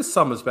 this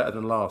summer's better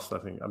than last. I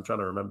think I'm trying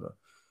to remember.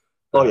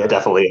 Oh yeah,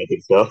 definitely. I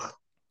think so.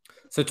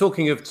 So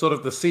talking of sort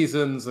of the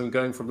seasons and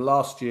going from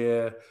last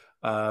year,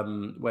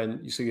 when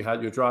you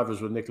had your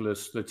drivers with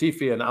Nicholas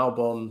Latifi and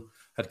Albon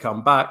had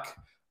come back.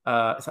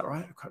 Is that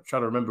right? I'm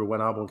trying to remember when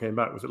Albon came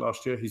back. Was it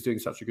last year? He's doing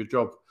such a good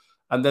job.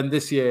 And then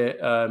this year,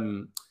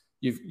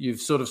 you've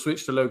sort of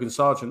switched to Logan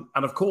Sargent.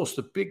 And of course,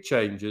 the big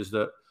change is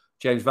that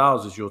James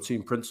Vowles is your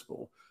team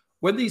principal.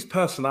 When these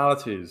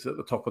personalities at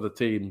the top of the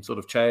team sort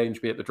of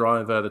change, be it the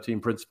driver, the team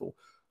principal,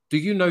 do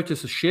you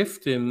notice a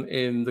shift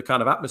in the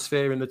kind of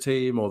atmosphere in the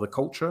team or the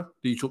culture?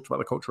 You talked about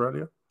the culture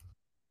earlier.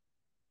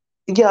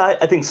 Yeah,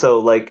 I think so.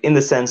 Like in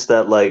the sense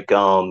that like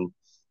I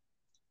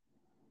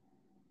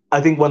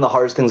think one of the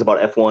hardest things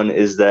about F1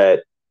 is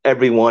that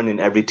everyone in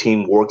every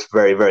team works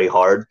very, very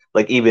hard.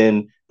 Like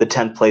even the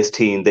 10th place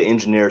team, the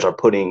engineers are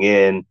putting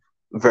in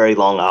very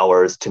long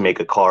hours to make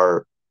a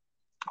car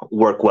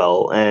work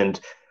well. And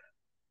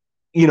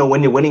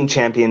when you're winning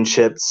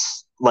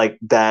championships, like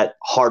that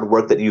hard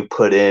work that you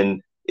put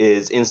in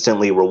is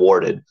instantly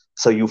rewarded.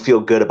 So you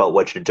feel good about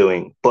what you're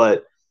doing.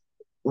 But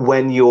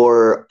when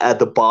you're at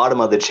the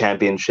bottom of the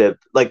championship,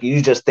 like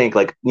you just think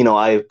like,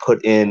 I've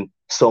put in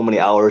so many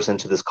hours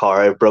into this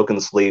car, I've broken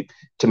sleep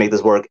to make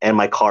this work, and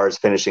my car is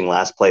finishing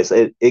last place.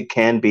 It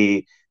can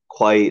be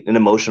quite an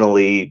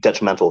emotionally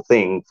detrimental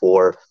thing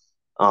for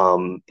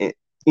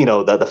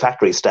the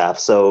factory staff.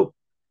 So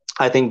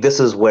I think this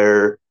is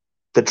where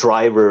the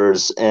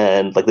drivers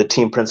and like the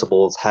team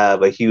principals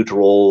have a huge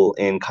role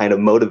in kind of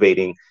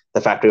motivating the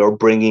factory or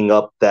bringing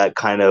up that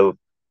kind of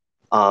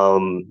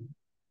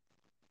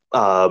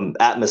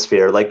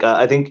atmosphere. Like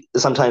I think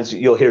sometimes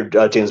you'll hear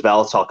James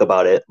Vowles talk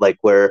about it, like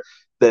where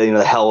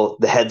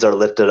the heads are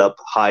lifted up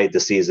high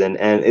this season,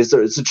 and it's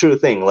a true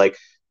thing. Like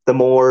the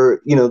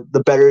more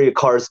the better your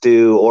cars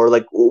do, or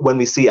like when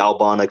we see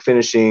Albon like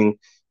finishing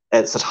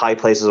at such high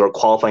places or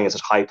qualifying at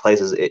such high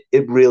places,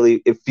 it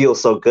really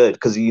feels so good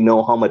because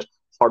how much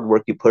hard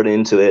work you put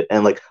into it,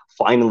 and like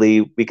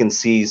finally we can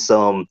see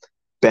some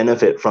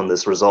benefit from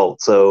this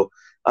result. So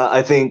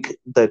I think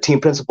the team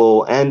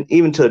principal, and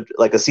even to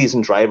like a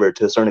seasoned driver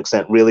to a certain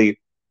extent, really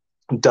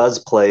does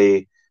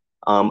play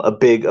a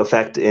big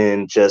effect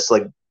in just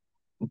like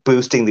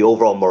boosting the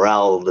overall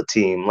morale of the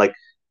team. Like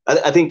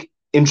I think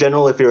in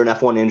general, if you're an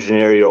F1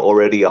 engineer, you're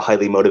already a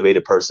highly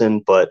motivated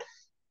person, but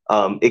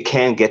it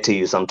can get to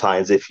you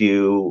sometimes if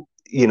you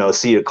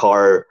see your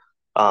car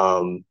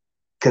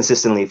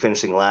consistently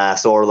finishing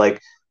last, or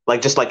like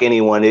just like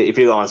anyone, if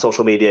you're on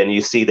social media and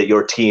you see that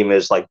your team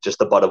is like just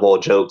the butt of all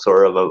jokes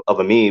or of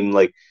a meme,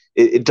 like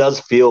it does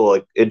feel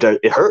like it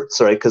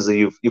hurts, right? Because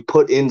you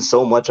put in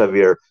so much of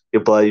your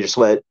blood, your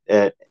sweat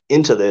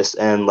into this,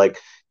 and like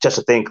just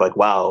to think like,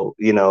 wow,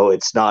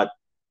 it's not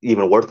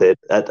even worth it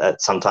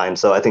at some time.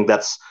 So I think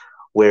that's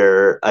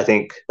where I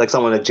think like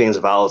someone like James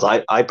Vowles,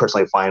 I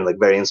personally find like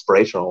very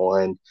inspirational,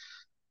 and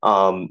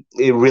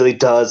it really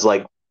does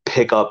like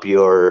pick up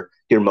your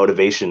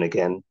motivation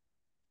again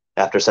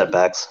after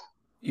setbacks.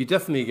 You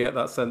definitely get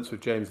that sense with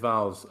James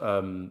Vowles,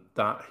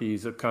 that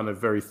he's a kind of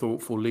very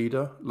thoughtful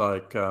leader.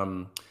 Like,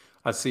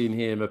 I've seen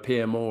him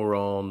appear more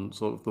on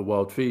sort of the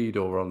world feed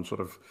or on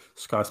sort of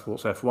Sky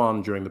Sports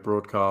F1 during the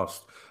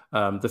broadcast.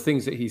 The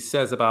things that he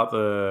says about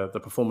the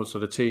performance of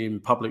the team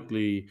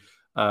publicly,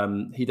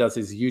 he does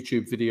his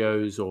YouTube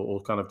videos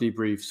or kind of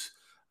debriefs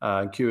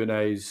and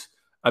Q&As.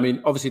 I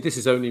mean, obviously, this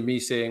is only me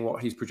seeing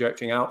what he's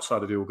projecting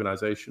outside of the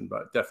organization,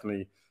 but it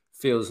definitely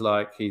feels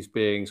like he's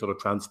being sort of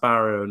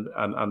transparent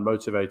and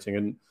motivating.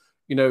 And,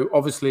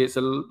 obviously, it's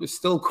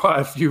still quite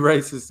a few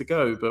races to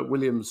go, but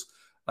Williams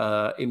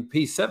in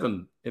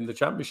P7 in the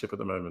championship at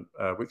the moment,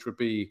 which would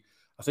be,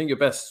 I think, your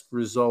best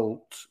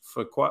result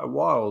for quite a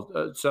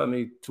while,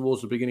 certainly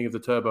towards the beginning of the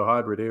turbo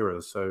hybrid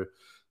era. So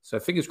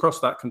fingers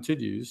crossed that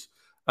continues.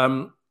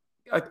 I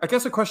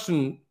guess a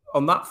question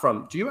on that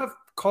front, do you have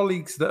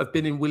colleagues that have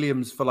been in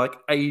Williams for like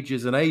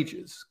ages and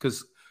ages?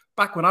 Because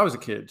back when I was a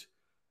kid,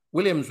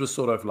 Williams was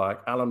sort of like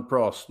Alan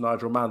Prost,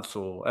 Nigel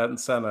Mansell, Ayrton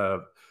Senna,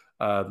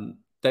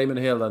 Damon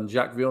Hill, and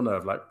Jacques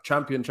Villeneuve, like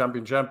champion.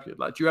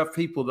 Like, do you have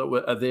people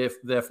that are there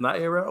from that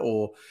era,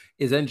 or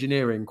is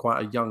engineering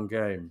quite a young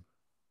game?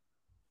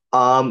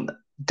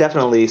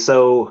 Definitely.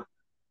 So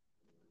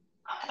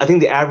I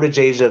think the average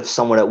age of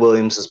someone at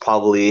Williams is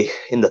probably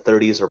in the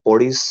 30s or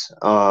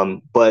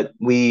 40s. But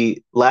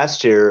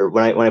last year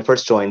when I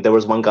first joined, there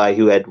was one guy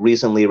who had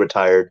recently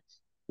retired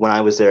when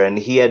I was there, and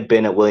he had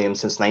been at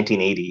Williams since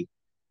 1980.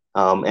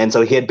 And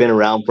so he had been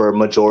around for a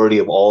majority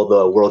of all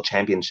the world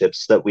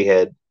championships that we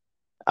had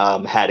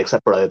had,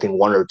 except for I think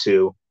one or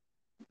two.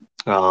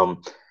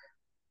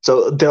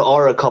 So there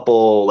are a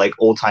couple like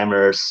old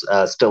timers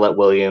still at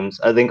Williams.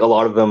 I think a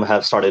lot of them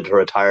have started to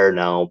retire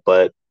now,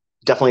 but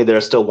definitely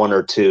there's still one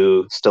or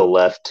two still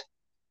left.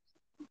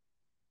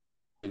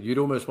 You'd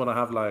almost want to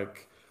have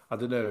like, I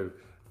don't know,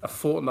 a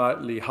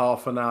fortnightly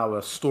half an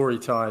hour story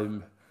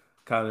time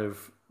kind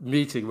of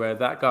meeting where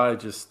that guy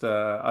just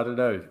I don't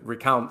know,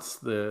 recounts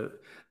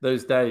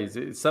those days.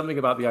 It's something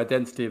about the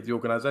identity of the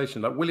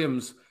organization. Like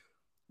Williams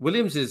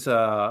is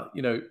a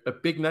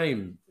big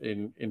name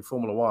in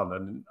Formula One,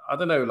 and I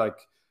don't know, like,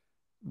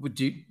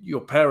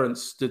 your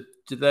parents did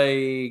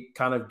they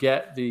kind of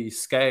get the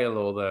scale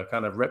or the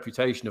kind of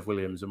reputation of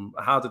Williams, and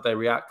how did they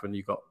react when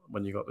you got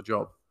the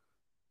job?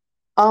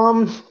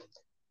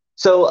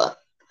 So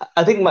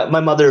I think my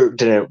mother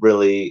didn't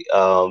really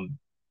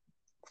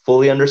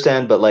fully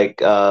understand, but like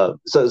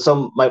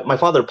my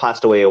father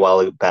passed away a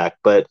while back,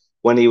 but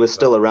when he was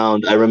still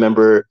around, I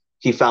remember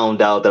he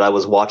found out that I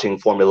was watching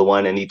Formula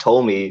One, and he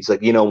told me, he's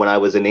like, when I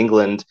was in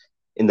England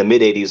in the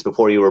mid 80s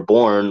before you were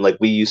born, like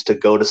we used to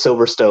go to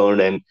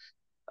Silverstone and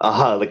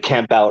like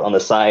camp out on the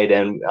side,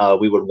 and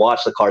we would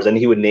watch the cars, and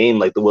he would name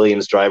like the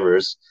Williams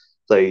drivers.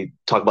 So he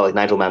talked about like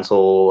Nigel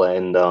Mansell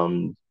and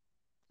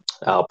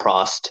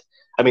Prost.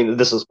 I mean,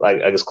 this is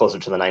I guess closer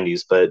to the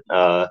 90s,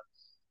 but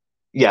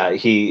yeah,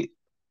 he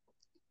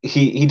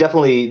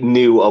definitely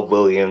knew of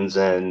Williams,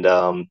 and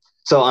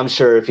so I'm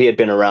sure if he had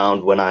been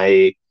around when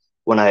I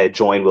had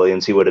joined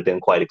Williams, he would have been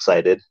quite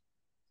excited.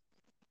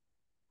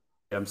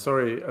 I'm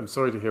sorry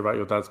to hear about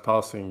your dad's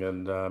passing,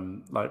 and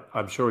like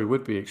I'm sure he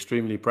would be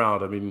extremely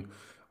proud. I mean,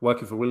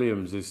 working for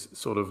Williams is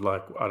sort of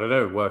like, I don't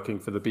know, working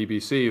for the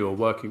BBC or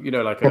working,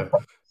 like a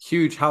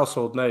huge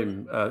household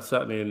name,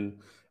 certainly in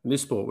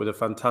this sport, with a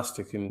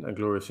fantastic and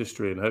glorious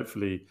history, and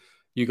hopefully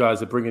you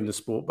guys are bringing the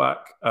sport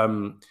back.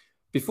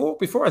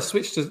 Before I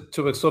switch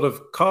to a sort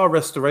of car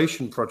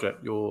restoration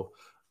project you're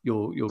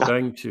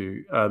going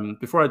to,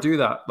 before I do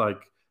that,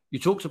 like you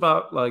talked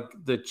about like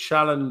the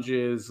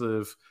challenges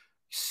of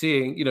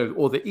seeing,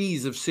 or the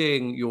ease of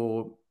seeing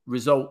your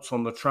results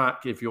on the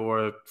track. If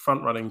you're a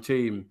front running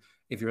team,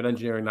 if you're an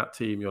engineering that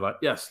team, you're like,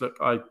 yes, look,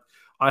 I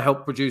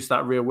helped produce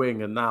that rear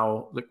wing, and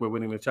now look, we're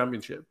winning the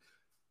championship.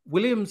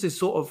 Williams is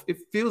sort of, it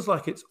feels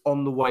like it's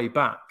on the way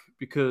back,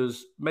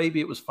 because maybe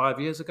it was 5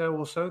 years ago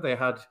or so, they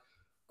had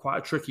quite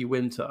a tricky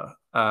winter,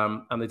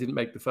 and they didn't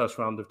make the first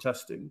round of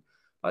testing.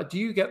 Do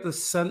you get the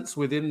sense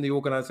within the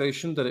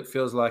organization that it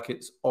feels like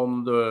it's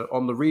on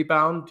the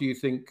rebound? Do you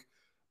think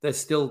there's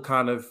still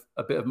kind of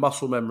a bit of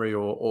muscle memory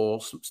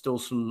or still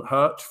some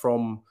hurt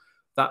from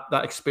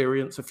that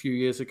experience a few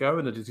years ago,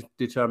 and the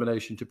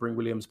determination to bring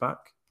Williams back?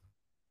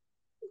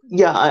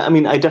 Yeah, I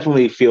mean, I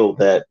definitely feel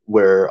that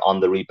we're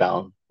on the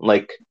rebound.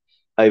 Like,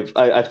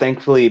 I've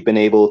thankfully been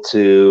able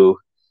to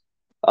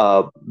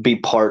be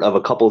part of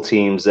a couple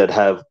teams that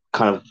have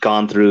kind of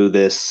gone through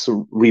this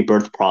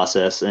rebirth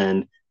process,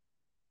 and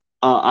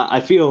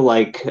I feel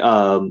like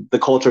the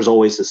culture is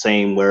always the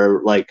same,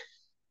 where like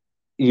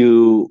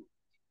you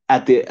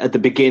at the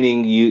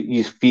beginning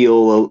you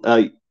feel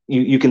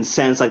you can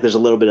sense like there's a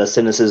little bit of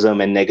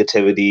cynicism and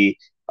negativity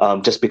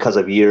just because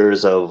of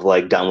years of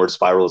like downward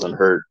spirals and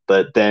hurt.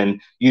 But then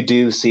you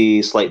do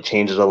see slight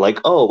changes of like,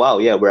 oh wow,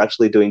 yeah, we're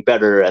actually doing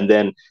better. And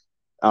then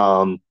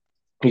um,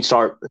 you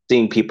start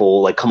seeing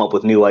people like come up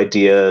with new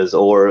ideas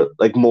or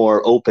like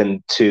more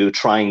open to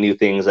trying new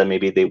things that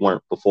maybe they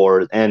weren't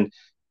before. And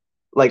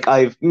like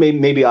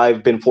maybe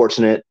I've been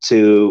fortunate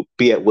to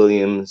be at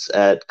Williams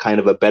at kind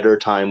of a better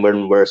time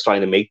when we're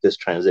starting to make this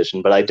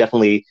transition, but I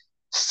definitely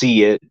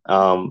see it,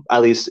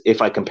 at least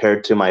if I compare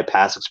it to my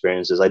past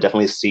experiences, I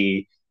definitely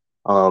see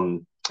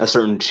a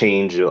certain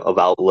change of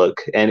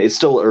outlook. And it's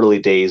still early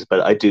days, but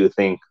I do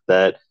think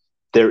that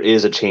there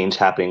is a change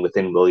happening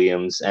within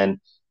Williams. And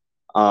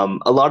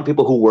a lot of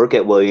people who work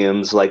at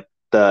Williams, like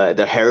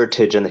the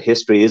heritage and the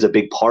history is a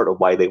big part of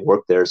why they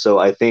work there. So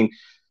I think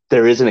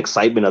there is an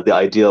excitement of the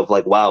idea of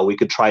like, wow, we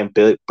could try and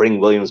bring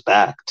Williams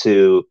back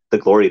to the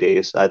glory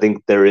days. I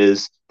think there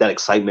is that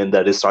excitement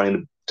that is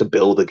starting to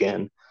build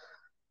again.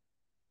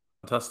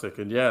 Fantastic.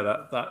 And yeah,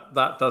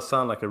 that does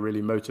sound like a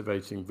really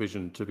motivating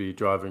vision to be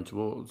driving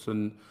towards.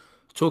 And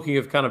talking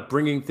of kind of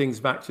bringing things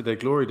back to their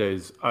glory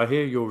days, I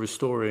hear you're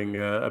restoring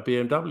a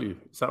BMW.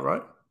 Is that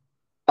right?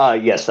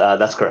 Yes,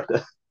 that's correct.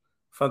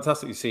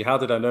 Fantastic. You see, how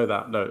did I know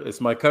that? No,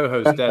 it's my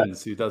co-host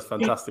Dens who does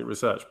fantastic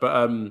research.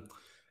 But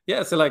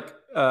yeah, so like,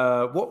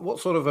 what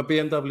sort of a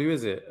BMW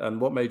is it,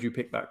 and what made you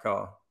pick that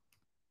car?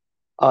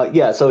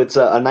 Yeah, so it's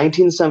a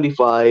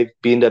 1975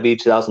 BMW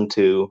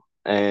 2002,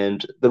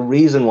 and the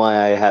reason why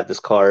I had this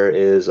car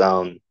is,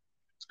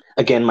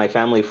 again, my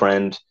family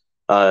friend,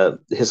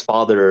 his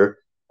father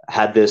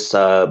had this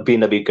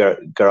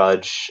BMW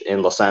garage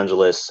in Los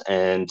Angeles,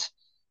 and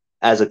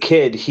as a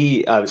kid,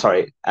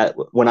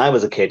 when I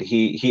was a kid,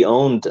 he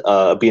owned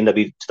a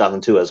BMW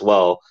 2002 as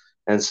well,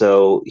 and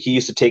so he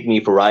used to take me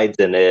for rides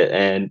in it.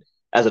 And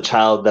as a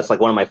child, that's like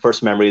one of my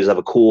first memories of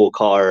a cool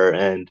car.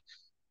 And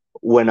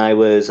when I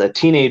was a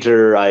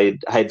teenager, I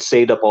had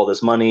saved up all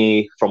this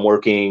money from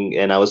working,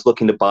 and I was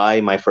looking to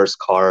buy my first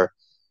car.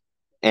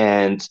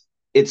 And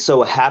it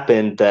so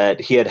happened that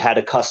he had had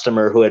a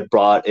customer who had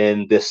brought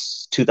in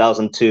this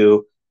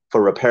 2002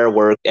 for repair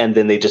work, and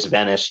then they just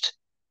vanished.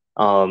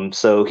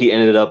 So he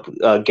ended up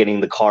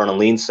getting the car on a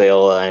lien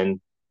sale,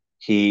 and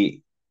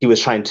he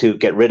was trying to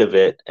get rid of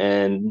it.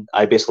 And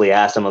I basically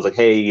asked him, I was like,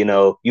 hey,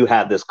 you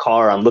have this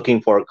car. I'm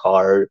looking for a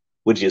car.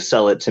 Would you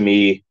sell it to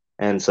me?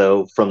 And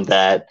so from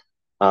that,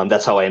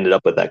 that's how I ended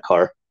up with that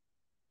car.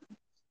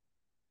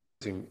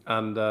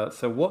 And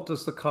so what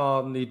does the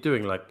car need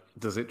doing? Like,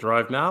 does it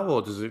drive now,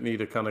 or does it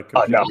need a kind of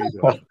Oh, complete no.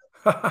 rebuild?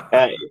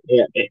 Yeah,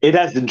 it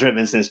has been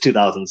driven since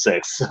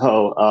 2006.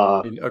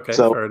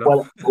 Okay, So fair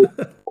enough.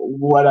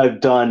 what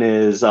I've done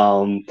is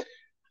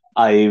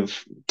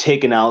I've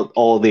taken out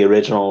all the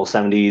original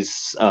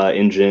 70s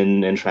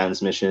engine and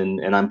transmission,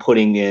 and I'm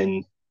putting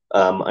in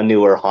a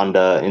newer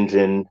Honda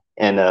engine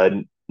and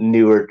a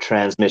newer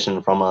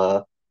transmission from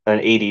an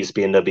 80s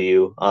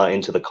BMW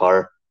into the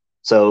car.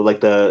 So like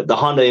the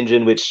Honda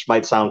engine, which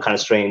might sound kind of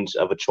strange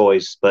of a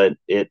choice, but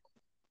it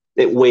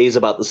weighs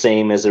about the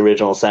same as the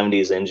original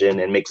 70s engine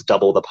and makes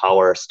double the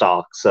power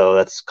stock. So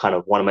that's kind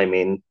of one of my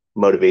main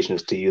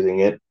motivations to using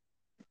it.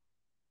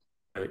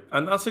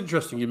 And that's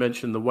interesting. You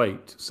mentioned the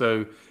weight.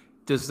 So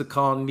does the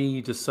car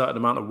need a certain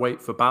amount of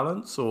weight for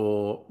balance,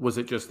 or was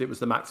it just it was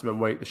the maximum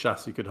weight the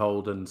chassis could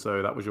hold, and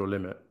so that was your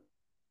limit?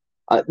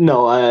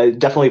 No,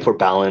 definitely for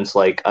balance.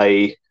 Like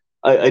I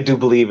do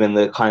believe in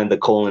the kind of the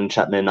Colin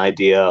Chapman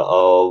idea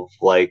of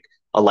like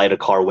a lighter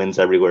car wins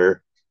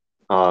everywhere.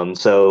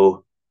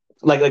 So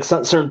like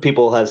certain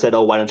people have said,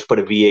 oh, why don't you put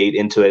a V8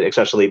 into it,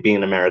 especially being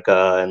in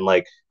America? And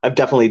like I've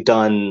definitely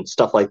done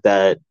stuff like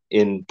that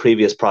in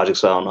previous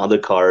projects on other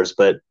cars,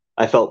 but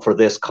I felt for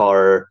this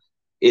car,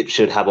 it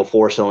should have a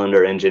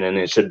four-cylinder engine and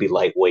it should be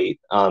lightweight.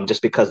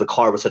 Just because the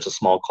car was such a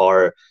small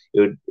car,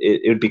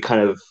 it would be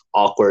kind of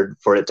awkward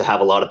for it to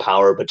have a lot of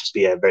power, but just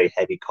be a very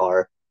heavy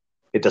car.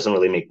 It doesn't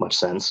really make much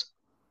sense.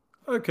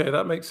 Okay,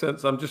 that makes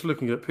sense. I'm just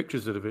looking at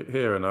pictures of it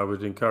here, and I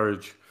would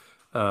encourage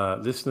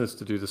listeners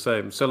to do the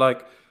same. So,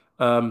 like,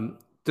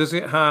 does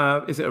it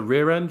have? Is it a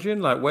rear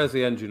engine? Like, where's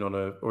the engine on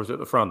a, or is it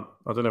the front?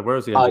 I don't know. Where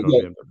is the engine on a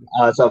Yeah, BMW?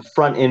 it's a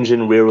front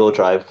engine rear wheel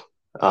drive.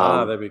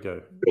 Ah, Um, there we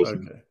go.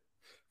 racing. Okay,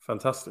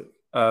 fantastic.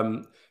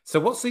 So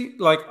what's the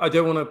like? I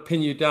don't want to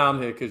pin you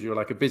down here because you're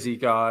like a busy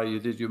guy. You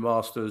did your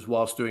masters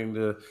whilst doing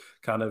the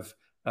kind of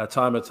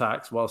time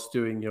attacks, whilst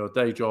doing your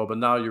day job,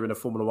 and now you're in a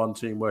Formula One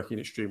team working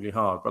extremely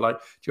hard. But like,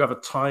 do you have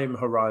a time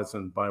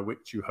horizon by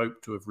which you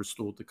hope to have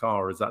restored the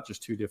car, or is that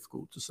just too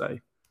difficult to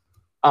say?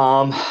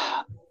 Um,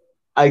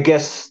 I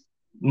guess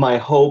my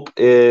hope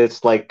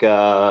is like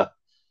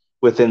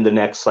within the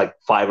next like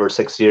 5 or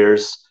 6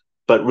 years,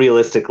 but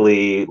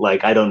realistically,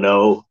 like I don't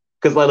know,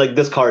 because like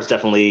this car is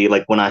definitely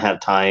like when I have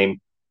time.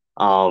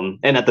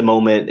 And at the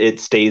moment, it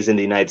stays in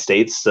the United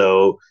States,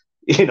 so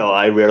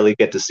I rarely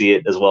get to see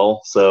it as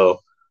well. So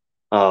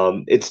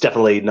it's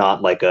definitely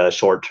not like a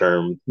short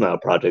term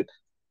project.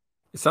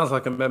 It sounds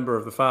like a member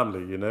of the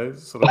family,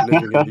 sort of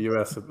living in the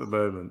US at the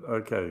moment.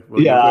 Okay,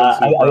 well, you're going Yeah,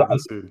 to rather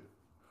soon.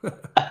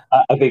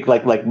 I think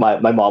like my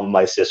mom and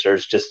my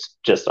sisters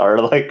just are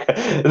like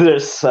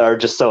this are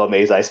just so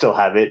amazed. I still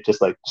have it,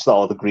 just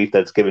all the grief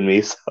that's given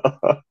me. So.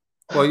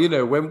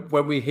 Well,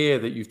 when we hear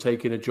that you've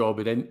taken a job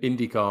in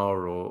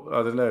IndyCar or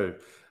I don't know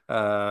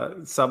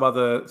some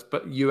other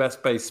US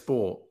based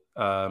sport,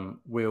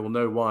 we'll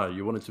know why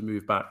you wanted to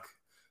move back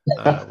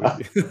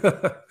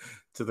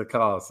to the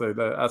car. So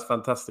that's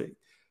fantastic.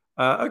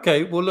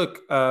 Okay, well,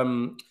 look.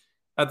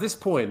 At this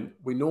point,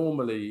 we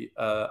normally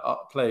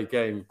play a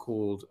game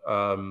called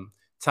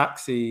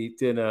Taxi,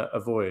 Dinner,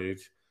 Avoid,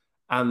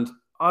 and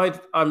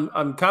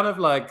I'm kind of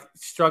like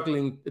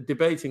struggling,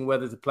 debating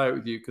whether to play it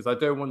with you because I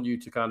don't want you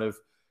to kind of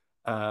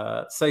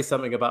say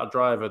something about a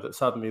driver that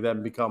suddenly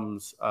then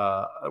becomes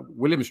a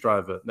Williams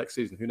driver next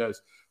season. Who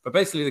knows? But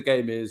basically, the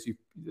game is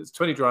there's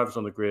 20 drivers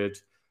on the grid.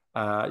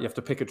 You have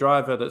to pick a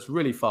driver that's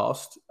really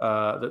fast,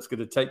 that's going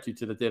to take you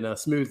to the dinner,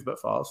 smooth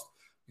but fast.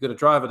 You've got a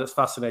driver that's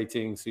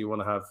fascinating, so you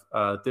want to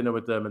have dinner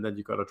with them, and then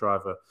you've got a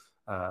driver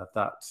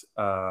that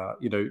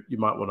you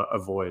might want to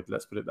avoid.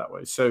 Let's put it that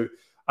way. So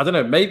I don't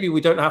know. Maybe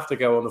we don't have to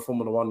go on the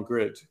Formula One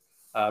grid,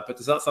 but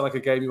does that sound like a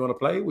game you want to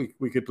play?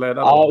 We could play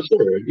another. Oh,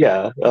 sure.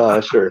 Yeah,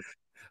 sure.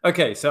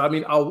 Okay, so I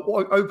mean, I'll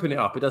open it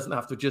up. It doesn't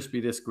have to just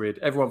be this grid.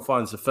 Everyone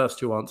finds the first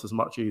two answers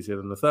much easier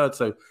than the third.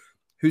 So,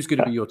 who's going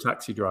to be your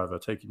taxi driver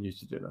taking you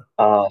to dinner?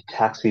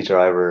 Taxi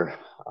driver.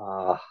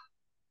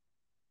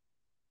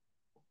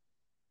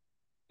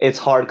 It's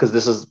hard because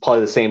this is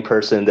probably the same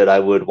person that I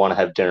would want to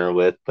have dinner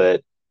with,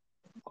 but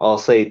I'll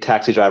say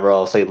taxi driver.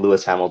 I'll say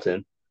Lewis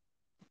Hamilton.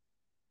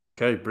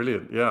 Okay,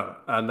 brilliant. Yeah,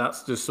 and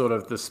that's just sort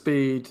of the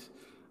speed.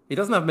 He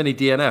doesn't have many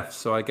DNFs,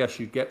 so I guess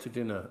you'd get to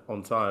dinner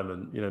on time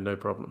and no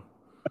problem.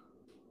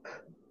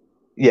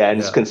 Yeah, and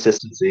just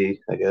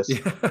consistency, I guess.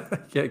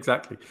 Yeah,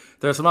 exactly.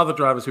 There are some other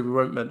drivers who we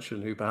won't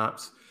mention who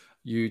perhaps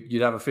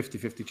you'd have a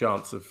 50-50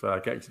 chance of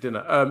getting to dinner.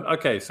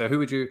 Okay, so who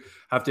would you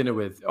have dinner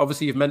with?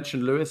 Obviously, you've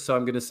mentioned Lewis, so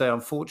I'm going to say,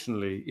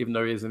 unfortunately, even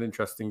though he is an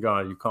interesting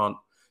guy, you can't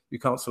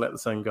select the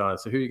same guy.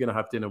 So who are you going to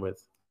have dinner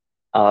with?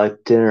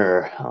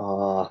 Dinner.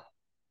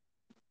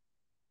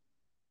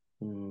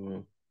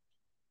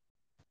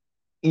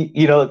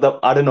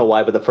 I don't know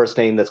why, but the first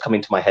name that's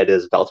coming to my head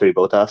is Valtteri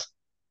Bottas.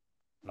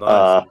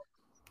 Nice.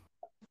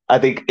 I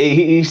think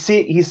he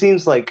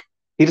seems like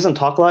he doesn't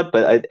talk a lot,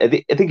 but I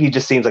think he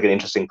just seems like an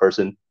interesting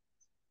person.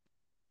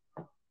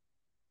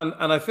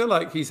 And I feel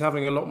like he's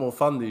having a lot more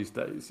fun these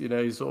days.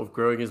 He's sort of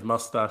growing his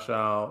mustache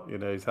out.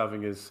 He's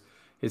having his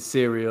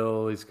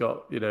cereal. He's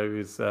got, he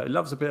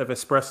loves a bit of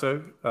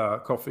espresso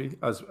coffee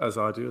as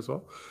I do as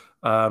well.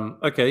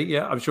 Okay,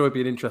 yeah, I'm sure he'd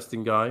be an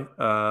interesting guy.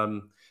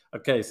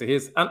 Okay, so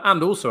here's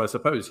and also I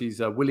suppose he's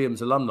a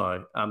Williams alumni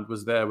and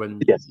was there when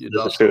you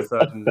last got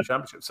third in the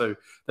championship. So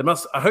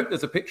I hope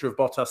there's a picture of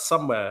Bottas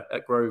somewhere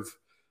at Grove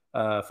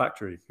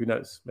factory. Who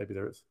knows? Maybe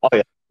there is. Oh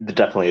yeah, there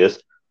definitely is.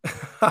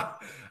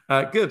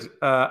 Good.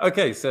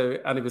 Okay, so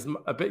and he was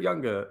a bit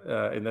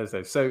younger in those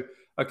days. So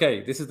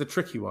okay, this is the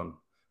tricky one.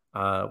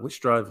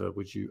 Which driver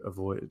would you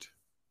avoid?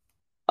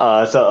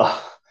 So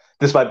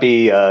this might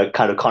be a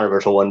kind of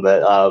controversial one,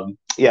 but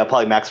yeah,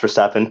 probably Max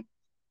Verstappen.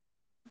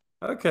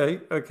 Okay.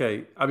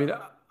 I mean,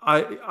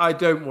 I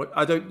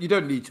don't. You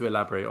don't need to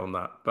elaborate on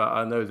that, but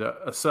I know that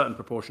a certain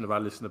proportion of our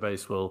listener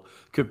base will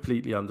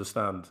completely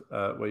understand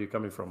where you're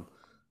coming from.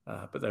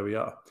 But there we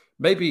are.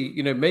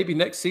 Maybe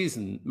next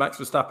season Max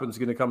Verstappen's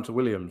going to come to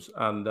Williams,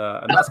 and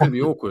that's going to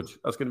be awkward.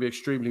 That's going to be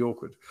extremely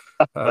awkward.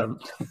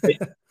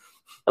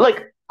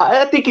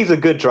 I think he's a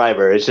good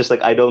driver. It's just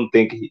like I don't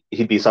think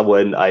he'd be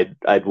someone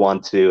I'd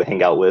want to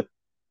hang out with.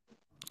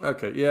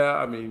 Okay, yeah.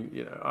 I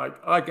mean,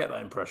 I get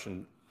that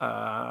impression.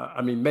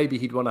 I mean, maybe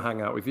he'd want to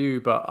hang out with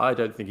you, but I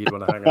don't think he'd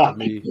want to hang out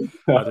with me.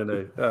 I don't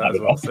know as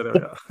well. So there we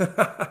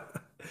are.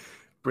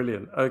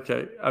 Brilliant.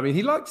 Okay. I mean,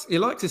 he likes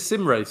his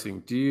sim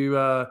racing. Do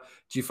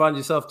you find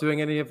yourself doing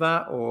any of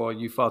that, or are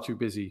you far too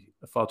busy,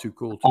 far too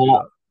cool to do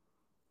that?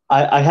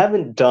 I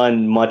haven't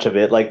done much of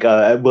it. Like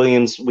at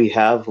Williams, we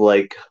have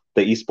like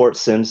the esports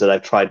sims that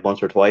I've tried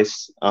once or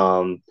twice.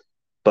 And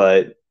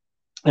I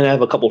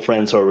have a couple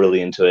friends who are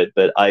really into it,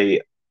 but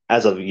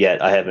as of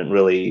yet, I haven't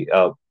really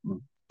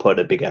put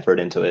a big effort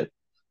into it.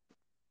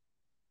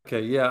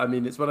 Okay, yeah. I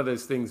mean, it's one of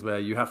those things where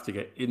you have to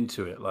get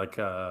into it. Like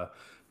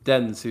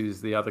Dens,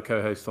 who's the other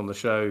co-host on the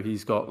show,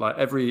 he's got like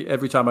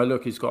every time I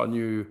look, he's got a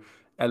new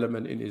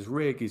element in his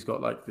rig. He's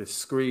got like this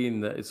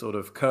screen that is sort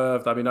of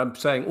curved. I mean, I'm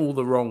saying all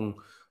the wrong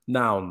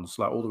nouns,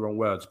 like all the wrong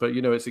words, but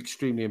it's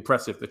extremely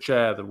impressive. The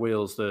chair, the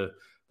wheels, the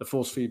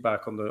force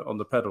feedback on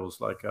the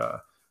pedals, like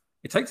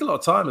it takes a lot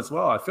of time as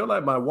well. I feel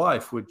like my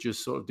wife would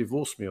just sort of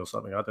divorce me or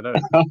something. I don't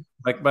know.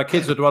 Like my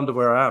kids would wonder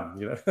where I am,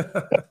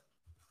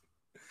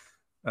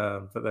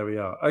 but there we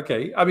are.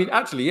 Okay. I mean,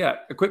 actually, yeah,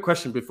 a quick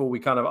question before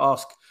we kind of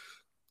ask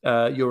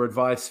your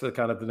advice for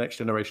kind of the next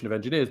generation of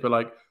engineers, but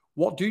like,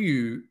 what do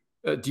you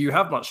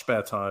have much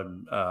spare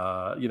time,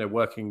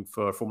 working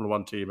for a Formula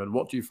One team, and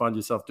what do you find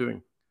yourself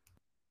doing?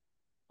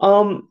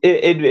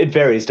 It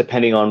varies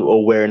depending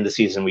on where in the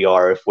season we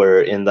are. If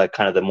we're in the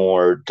kind of the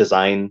more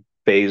design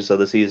phase of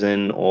the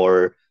season,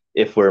 or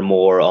if we're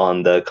more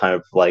on the kind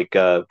of like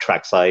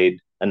trackside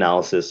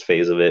analysis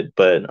phase of it.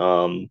 But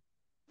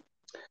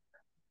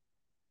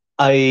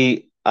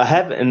I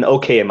have an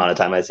okay amount of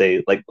time. I'd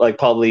say like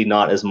probably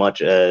not as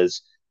much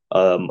as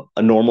a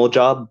normal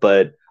job,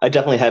 but I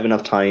definitely have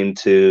enough time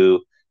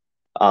to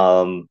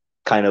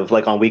kind of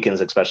like on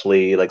weekends,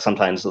 especially like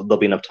sometimes there'll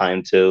be enough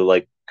time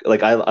to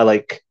I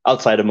like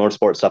outside of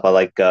motorsport stuff. I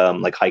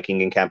like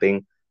hiking and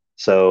camping.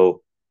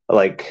 So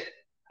like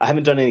I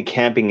haven't done any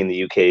camping in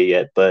the UK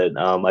yet, but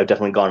I've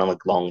definitely gone on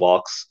like long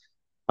walks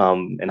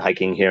and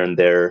hiking here and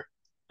there.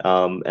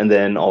 And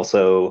then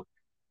also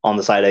on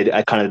the side,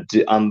 I kind of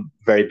I'm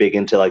very big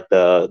into like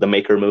the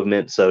maker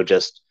movement. So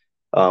just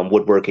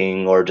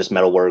woodworking or just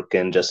metalwork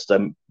and just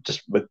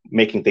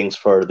making things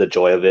for the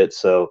joy of it.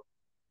 So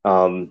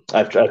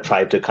I've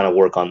tried to kind of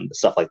work on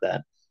stuff like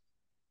that.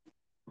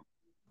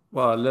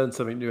 Well, I learn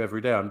something new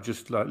every day. I'm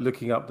just like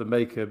looking up the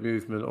maker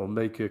movement or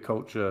maker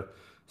culture.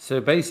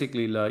 So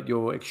basically, like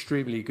you're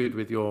extremely good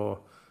with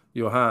your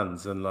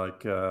hands, and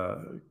like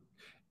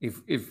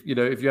if you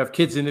know if you have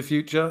kids in the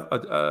future,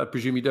 I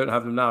presume you don't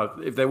have them now.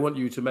 If they want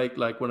you to make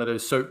like one of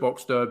those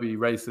soapbox derby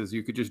races,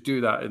 you could just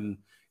do that in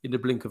the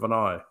blink of an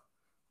eye,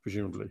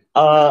 presumably.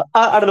 I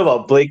don't know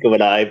about blink of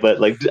an eye, but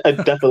like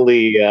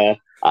definitely,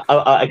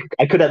 I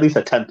could at least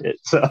attempt it.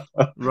 So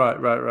Right,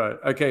 right, right.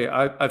 Okay,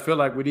 I feel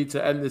like we need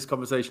to end this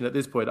conversation at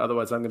this point.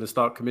 Otherwise, I'm going to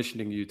start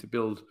commissioning you to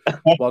build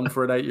one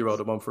for an 8-year-old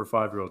and one for a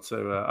 5-year-old.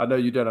 So I know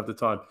you don't have the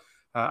time.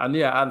 And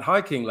yeah, and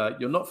hiking, like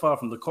you're not far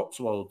from the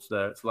Cotswolds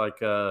there. It's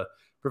like,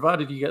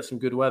 provided you get some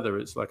good weather,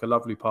 it's like a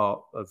lovely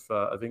part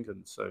of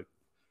England. So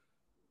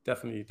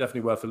definitely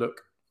worth a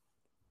look.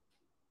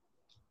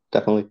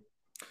 definitely.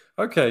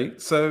 Okay,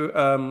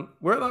 so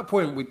we're at that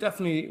point.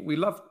 We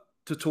love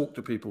to talk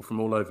to people from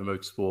all over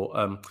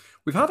motorsport.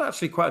 We've had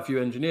actually quite a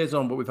few engineers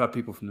on, but we've had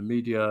people from the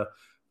media,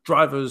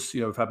 drivers.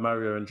 You know, we've had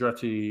Mario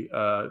Andretti,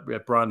 we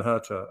had Brian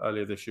Herter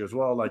earlier this year as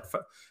well. Like,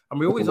 and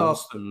we always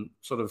ask them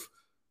sort of,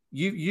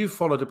 you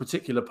followed a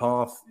particular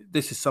path.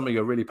 This is something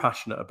you're really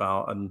passionate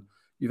about, and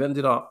you've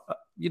ended up,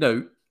 you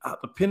know, at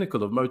the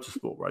pinnacle of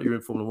motorsport, right? You're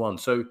in Formula One.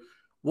 So,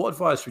 what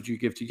advice would you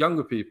give to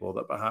younger people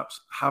that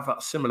perhaps have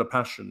that similar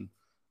passion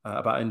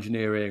about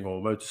engineering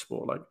or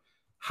motorsport? Like,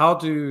 how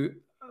do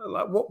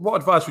like what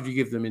advice would you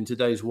give them in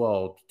today's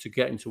world to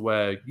get into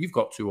where you've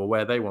got to or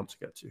where they want to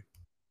get to?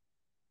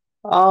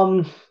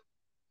 Um,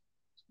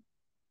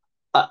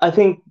 I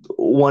think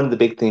one of the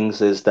big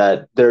things is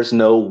that there's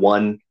no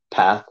one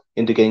path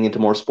into getting into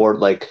more sport.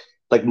 Like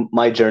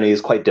my journey is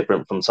quite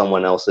different from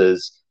someone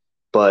else's,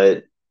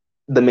 but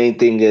the main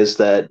thing is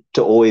that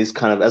to always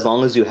kind of, as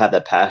long as you have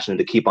that passion,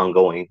 to keep on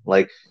going.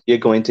 Like you're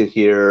going to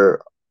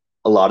hear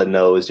a lot of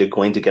no's, you're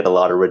going to get a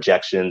lot of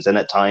rejections, and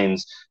at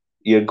times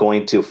you're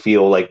going to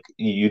feel like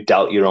you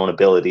doubt your own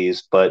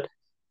abilities. But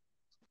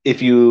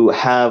if you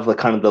have like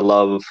kind of the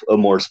love of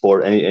more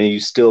sport, and you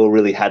still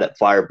really had that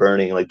fire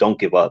burning, like don't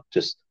give up,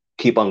 just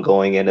keep on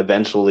going, and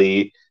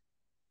eventually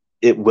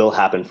it will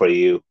happen for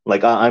you.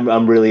 Like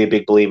I'm really a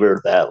big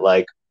believer that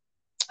like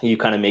you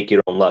kind of make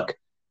your own luck,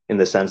 in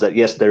the sense that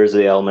yes, there is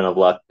the element of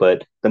luck,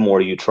 but the more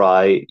you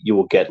try, you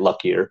will get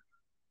luckier.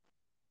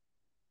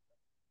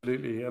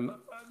 Absolutely. And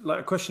like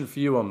a question for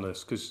you on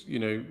this, because you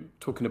know,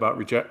 talking about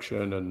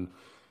rejection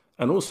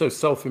and also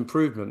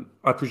self-improvement,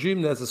 I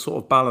presume there's a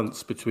sort of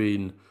balance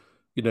between,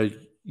 you know,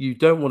 you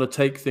don't want to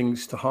take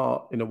things to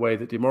heart in a way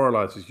that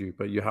demoralizes you,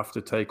 but you have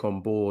to take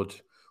on board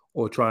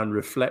or try and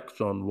reflect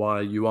on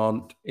why you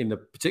aren't in a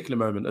particular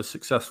moment as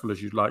successful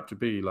as you'd like to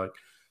be. Like,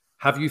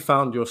 have you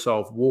found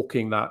yourself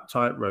walking that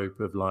tightrope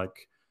of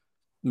like,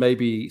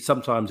 maybe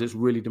sometimes it's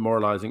really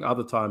demoralizing,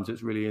 other times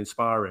it's really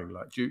inspiring?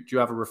 Like, do you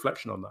have a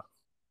reflection on that?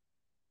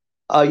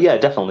 Yeah,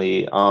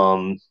 definitely.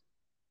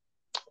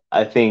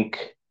 I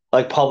think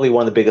like probably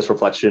one of the biggest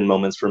reflection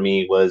moments for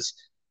me was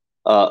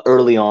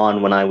early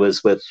on when I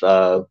was with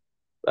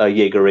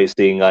Jaeger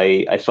Racing.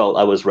 I felt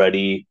I was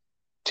ready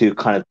to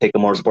kind of take a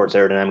motorsports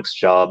aerodynamics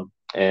job,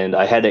 and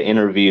I had an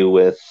interview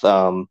with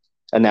a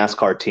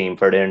NASCAR team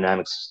for an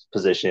aerodynamics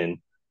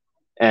position,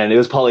 and it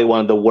was probably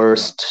one of the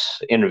worst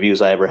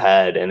interviews I ever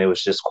had, and it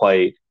was just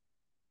quite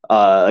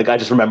like I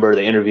just remember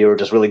the interviewer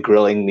just really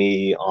grilling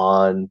me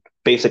on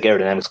basic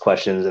aerodynamics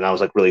questions, and I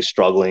was like really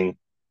struggling,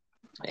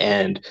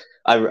 and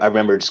I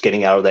remember just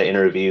getting out of that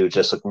interview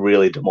just like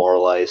really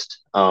demoralized.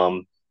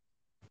 But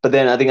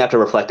then I think after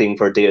reflecting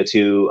for a day or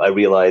two, I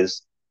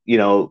realized, you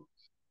know,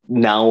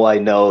 now I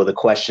know the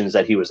questions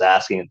that he was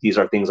asking. These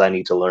are things I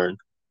need to learn,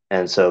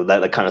 and so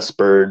that kind of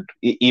spurred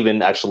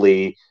even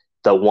actually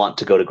the want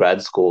to go to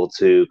grad school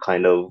to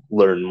kind of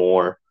learn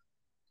more.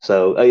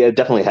 So I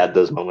definitely had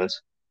those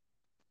moments.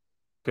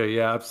 Okay,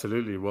 yeah,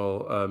 absolutely.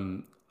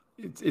 Well,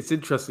 it's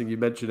interesting you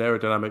mentioned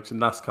aerodynamics in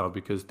NASCAR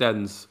because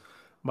Den's,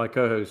 my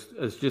co-host,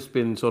 has just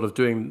been sort of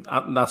doing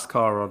at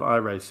NASCAR on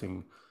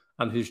iRacing,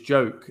 and his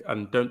joke,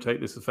 and don't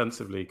take this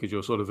offensively because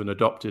you're sort of an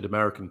adopted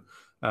American,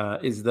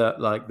 is that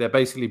like they're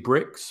basically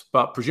bricks,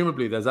 but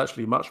presumably there's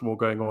actually much more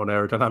going on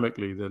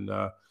aerodynamically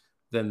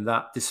than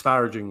that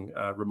disparaging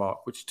remark,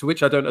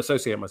 which I don't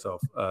associate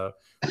myself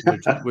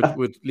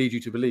would lead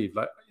you to believe.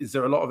 Like, is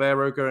there a lot of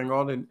aero going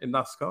on in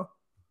NASCAR?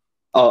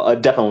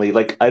 Definitely.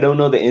 Like, I don't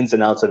know the ins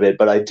and outs of it,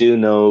 but I do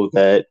know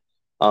that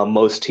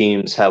most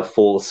teams have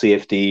full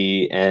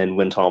CFD and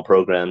wind tunnel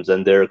programs,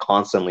 and they're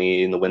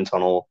constantly in the wind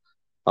tunnel,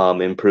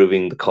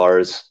 improving the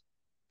cars.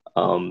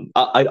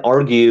 I'd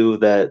argue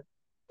that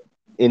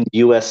in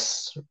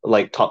US,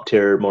 like top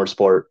tier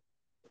motorsport,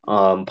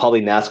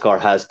 probably NASCAR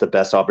has the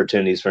best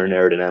opportunities for an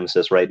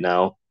aerodynamicist right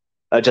now.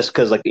 Just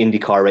because like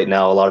IndyCar right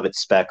now, a lot of it's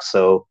specs,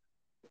 so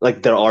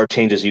like there are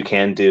changes you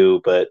can do,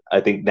 but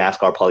I think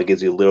NASCAR probably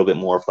gives you a little bit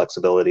more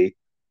flexibility.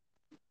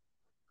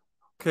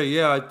 Okay,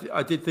 yeah,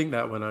 I did think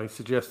that when I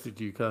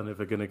suggested you kind of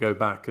are going to go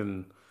back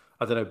and,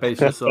 I don't know,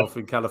 base yourself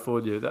in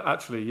California, that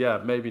actually,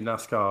 yeah, maybe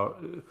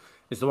NASCAR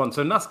is the one.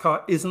 So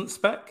NASCAR isn't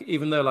spec,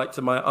 even though, like,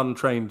 to my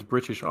untrained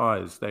British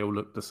eyes, they all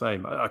look the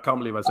same. I can't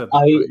believe I said that,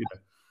 I but you know.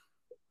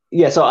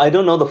 Yeah, so I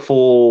don't know the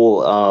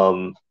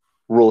full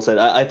rule set.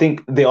 I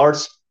think they are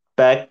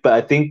spec, but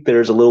I think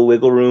there's a little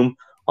wiggle room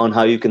on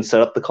how you can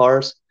set up the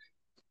cars.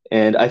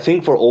 And I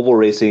think for oval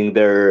racing,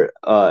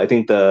 I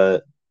think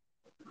the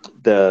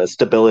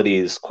stability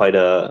is quite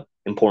a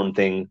important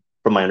thing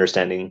from my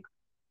understanding.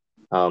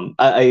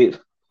 I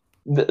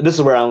this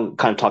is where I'm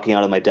kind of talking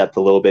out of my depth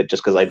a little bit,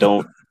 just because I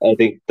don't. I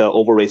think the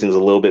oval racing is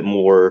a little bit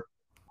more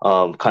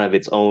kind of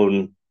its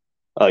own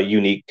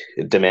unique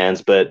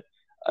demands. But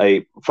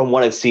from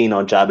what I've seen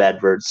on job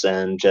adverts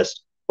and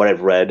just what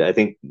I've read, I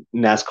think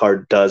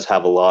NASCAR does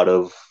have a lot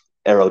of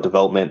aero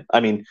development. I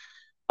mean,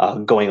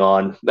 going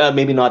on,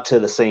 maybe not to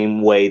the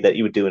same way that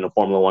you would do in a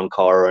Formula One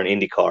car or an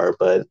Indy car,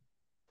 but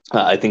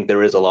I think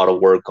there is a lot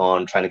of work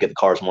on trying to get the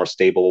cars more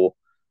stable,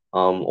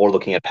 or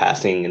looking at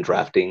passing and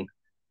drafting.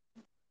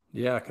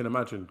 Yeah, I can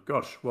imagine.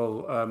 Gosh,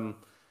 well,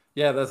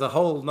 yeah, there's a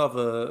whole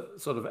nother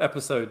sort of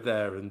episode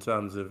there in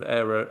terms of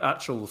aero,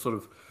 actual sort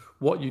of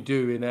what you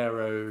do in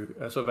aero,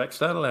 sort of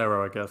external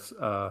aero, I guess,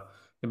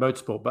 in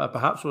motorsport. But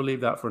perhaps we'll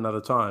leave that for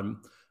another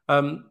time.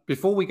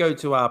 Before we go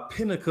to our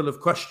pinnacle of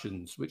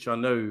questions, which I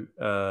know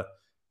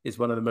is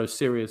one of the most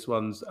serious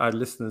ones our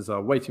listeners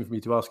are waiting for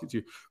me to ask it to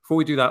you. Before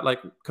we do that, like,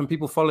 can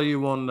people follow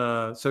you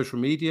on social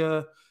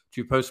media?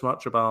 Do you post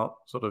much about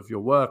sort of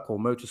your work or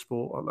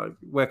motorsport? Or like,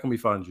 where can we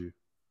find you?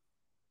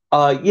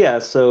 Yeah,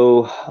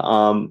 so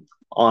on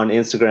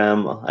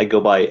Instagram, I go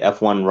by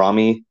F1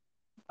 Ramy.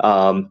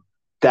 Um,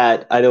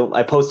 that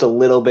I post a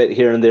little bit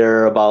here and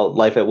there about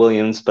life at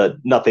Williams, but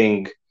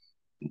nothing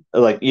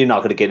like you're not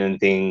going to get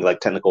anything like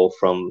technical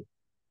from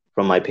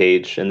my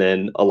page, and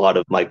then a lot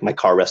of my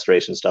car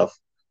restoration stuff.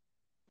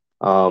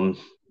 Um,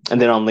 and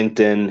then on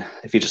LinkedIn,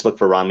 if you just look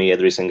for Ramitha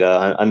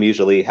Edirisinghe, I'm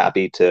usually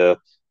happy to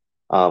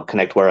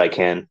connect where I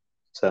can.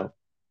 So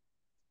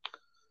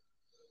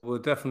We'll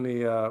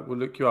definitely we'll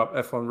look you up,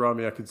 F1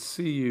 Ramy. I could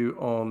see you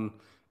on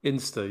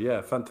Insta.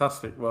 Yeah,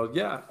 fantastic. Well,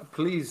 yeah,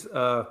 please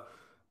go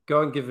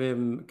and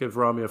give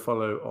Ramy a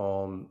follow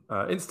on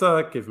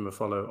Insta, give him a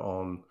follow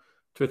on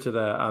Twitter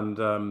there,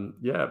 and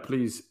yeah,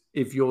 please,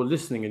 if you're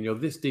listening and you're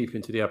this deep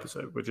into the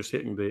episode, we're just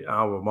hitting the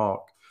hour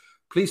mark.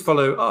 Please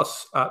follow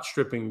us at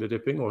Stripping the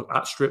Dipping, or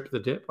at Strip the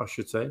Dip, I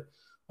should say,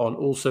 on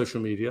all social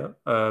media.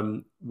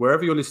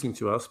 Wherever you're listening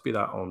to us, be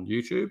that on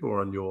YouTube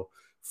or on your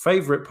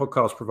favorite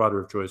podcast provider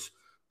of choice,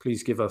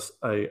 please give us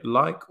a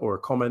like or a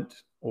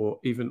comment or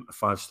even a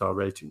 5-star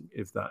rating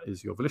if that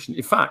is your volition.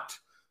 In fact,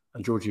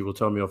 and Georgie will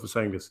tell me off for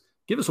saying this,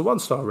 give us a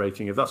 1-star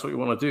rating if that's what you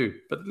want to do.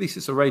 But at least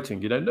it's a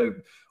rating. You know, no,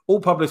 all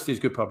publicity is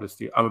good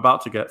publicity. I'm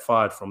about to get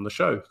fired from the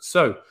show.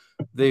 So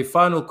the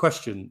final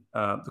question,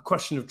 the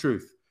question of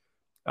truth.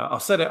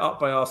 I'll set it up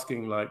by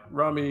asking, like,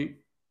 Ramy,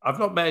 I've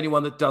not met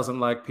anyone that doesn't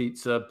like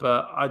pizza,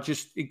 but I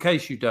just, in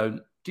case you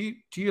don't, do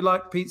you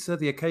like pizza,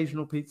 the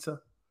occasional pizza?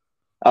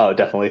 oh,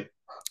 definitely.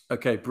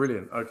 Okay,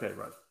 brilliant. Okay,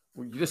 right.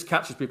 Well, you just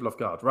catches people off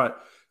guard. Right.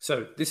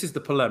 So this is the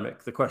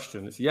polemic, the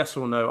question. It's yes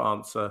or no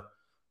answer.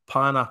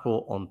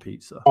 Pineapple on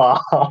pizza.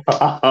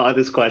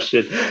 This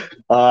question.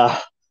 Uh,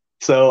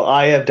 so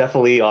I am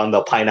definitely on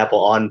the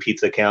pineapple on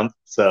pizza camp.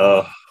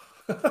 So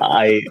Oh.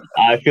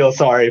 I feel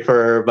sorry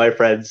for my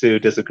friends who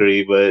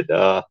disagree,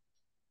 but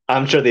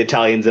I'm sure the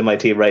Italians in my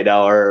team right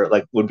now are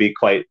like would be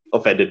quite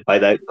offended by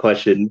that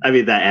question. I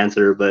mean that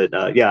answer, but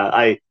yeah,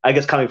 I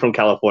guess coming from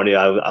California,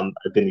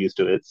 I've been used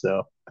to it.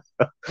 So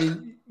I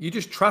mean, you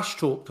just trash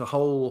talked a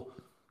whole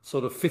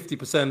sort of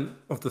 50%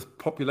 of the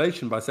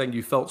population by saying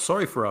you felt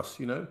sorry for us,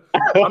 you know?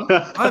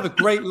 I have a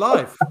great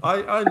life.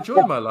 I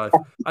enjoy my life.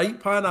 I eat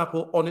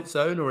pineapple on its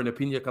own or in a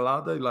pina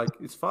colada. Like,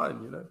 it's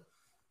fine, you know?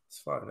 It's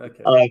fine.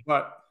 Okay. uh,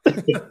 Right.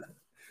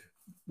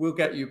 We'll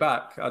get you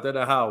back. I don't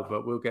know how,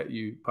 but we'll get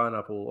you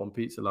pineapple on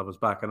pizza lovers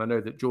back. And I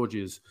know that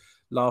Georgie is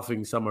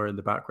laughing somewhere in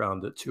the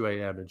background at 2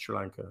 a.m. in Sri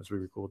Lanka as we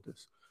record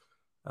this.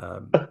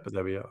 But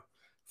there we are.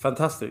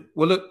 Fantastic.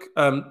 Well, look,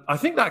 I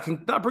think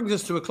that brings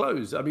us to a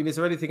close. I mean, is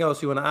there anything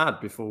else you want to add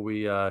before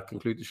we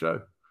conclude the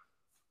show?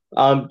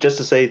 just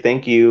to say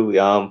thank you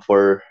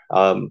for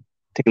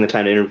taking the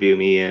time to interview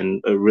me,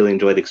 and I really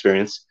enjoyed the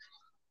experience.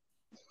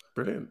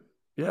 Brilliant.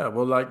 Yeah,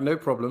 well, like, no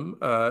problem.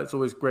 It's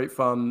always great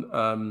fun.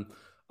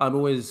 I'm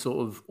always sort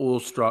of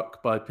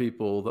awestruck by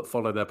people that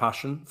follow their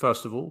passion,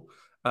 first of all.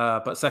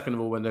 But second of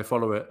all, when they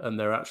follow it and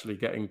they're actually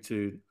getting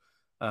to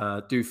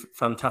do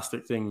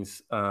fantastic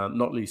things,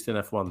 not least in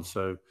F1.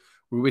 So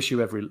we wish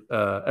you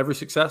every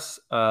success,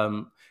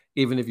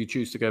 even if you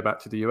choose to go back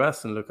to the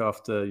US and look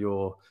after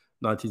your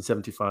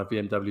 1975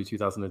 BMW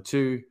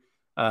 2002.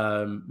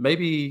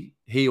 Maybe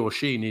he or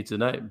she needs a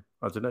name.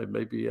 I don't know.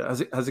 Maybe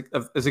has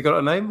it got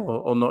a name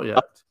or not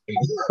yet?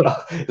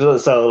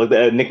 So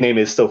the nickname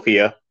is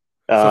Sophia.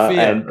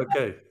 Sophia. And,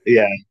 okay.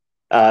 Yeah.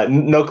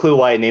 No clue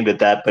why I named it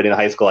that, but in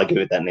high school I gave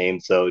it that name,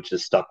 so it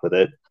just stuck with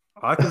it.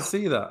 I can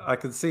see that. I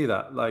can see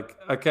that. Like,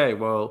 okay,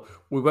 well,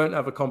 we won't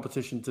have a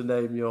competition to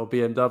name your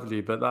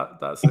BMW, but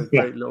that's a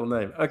great little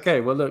name.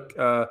 Okay, well, look,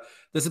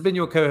 this has been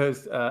your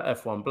co-host,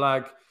 F1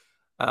 Blag.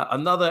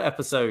 Another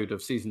episode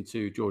of season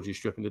 2, Jorgy'S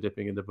Stripping the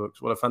Dipping in the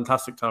books. What a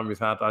fantastic time we've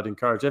had. I'd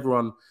encourage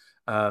everyone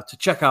to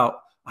check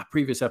out our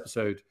previous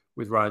episode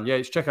with Ryan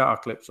Yates. Check out our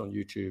clips on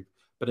YouTube.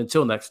 But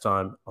until next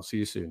time, I'll see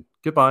you soon.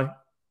 Goodbye.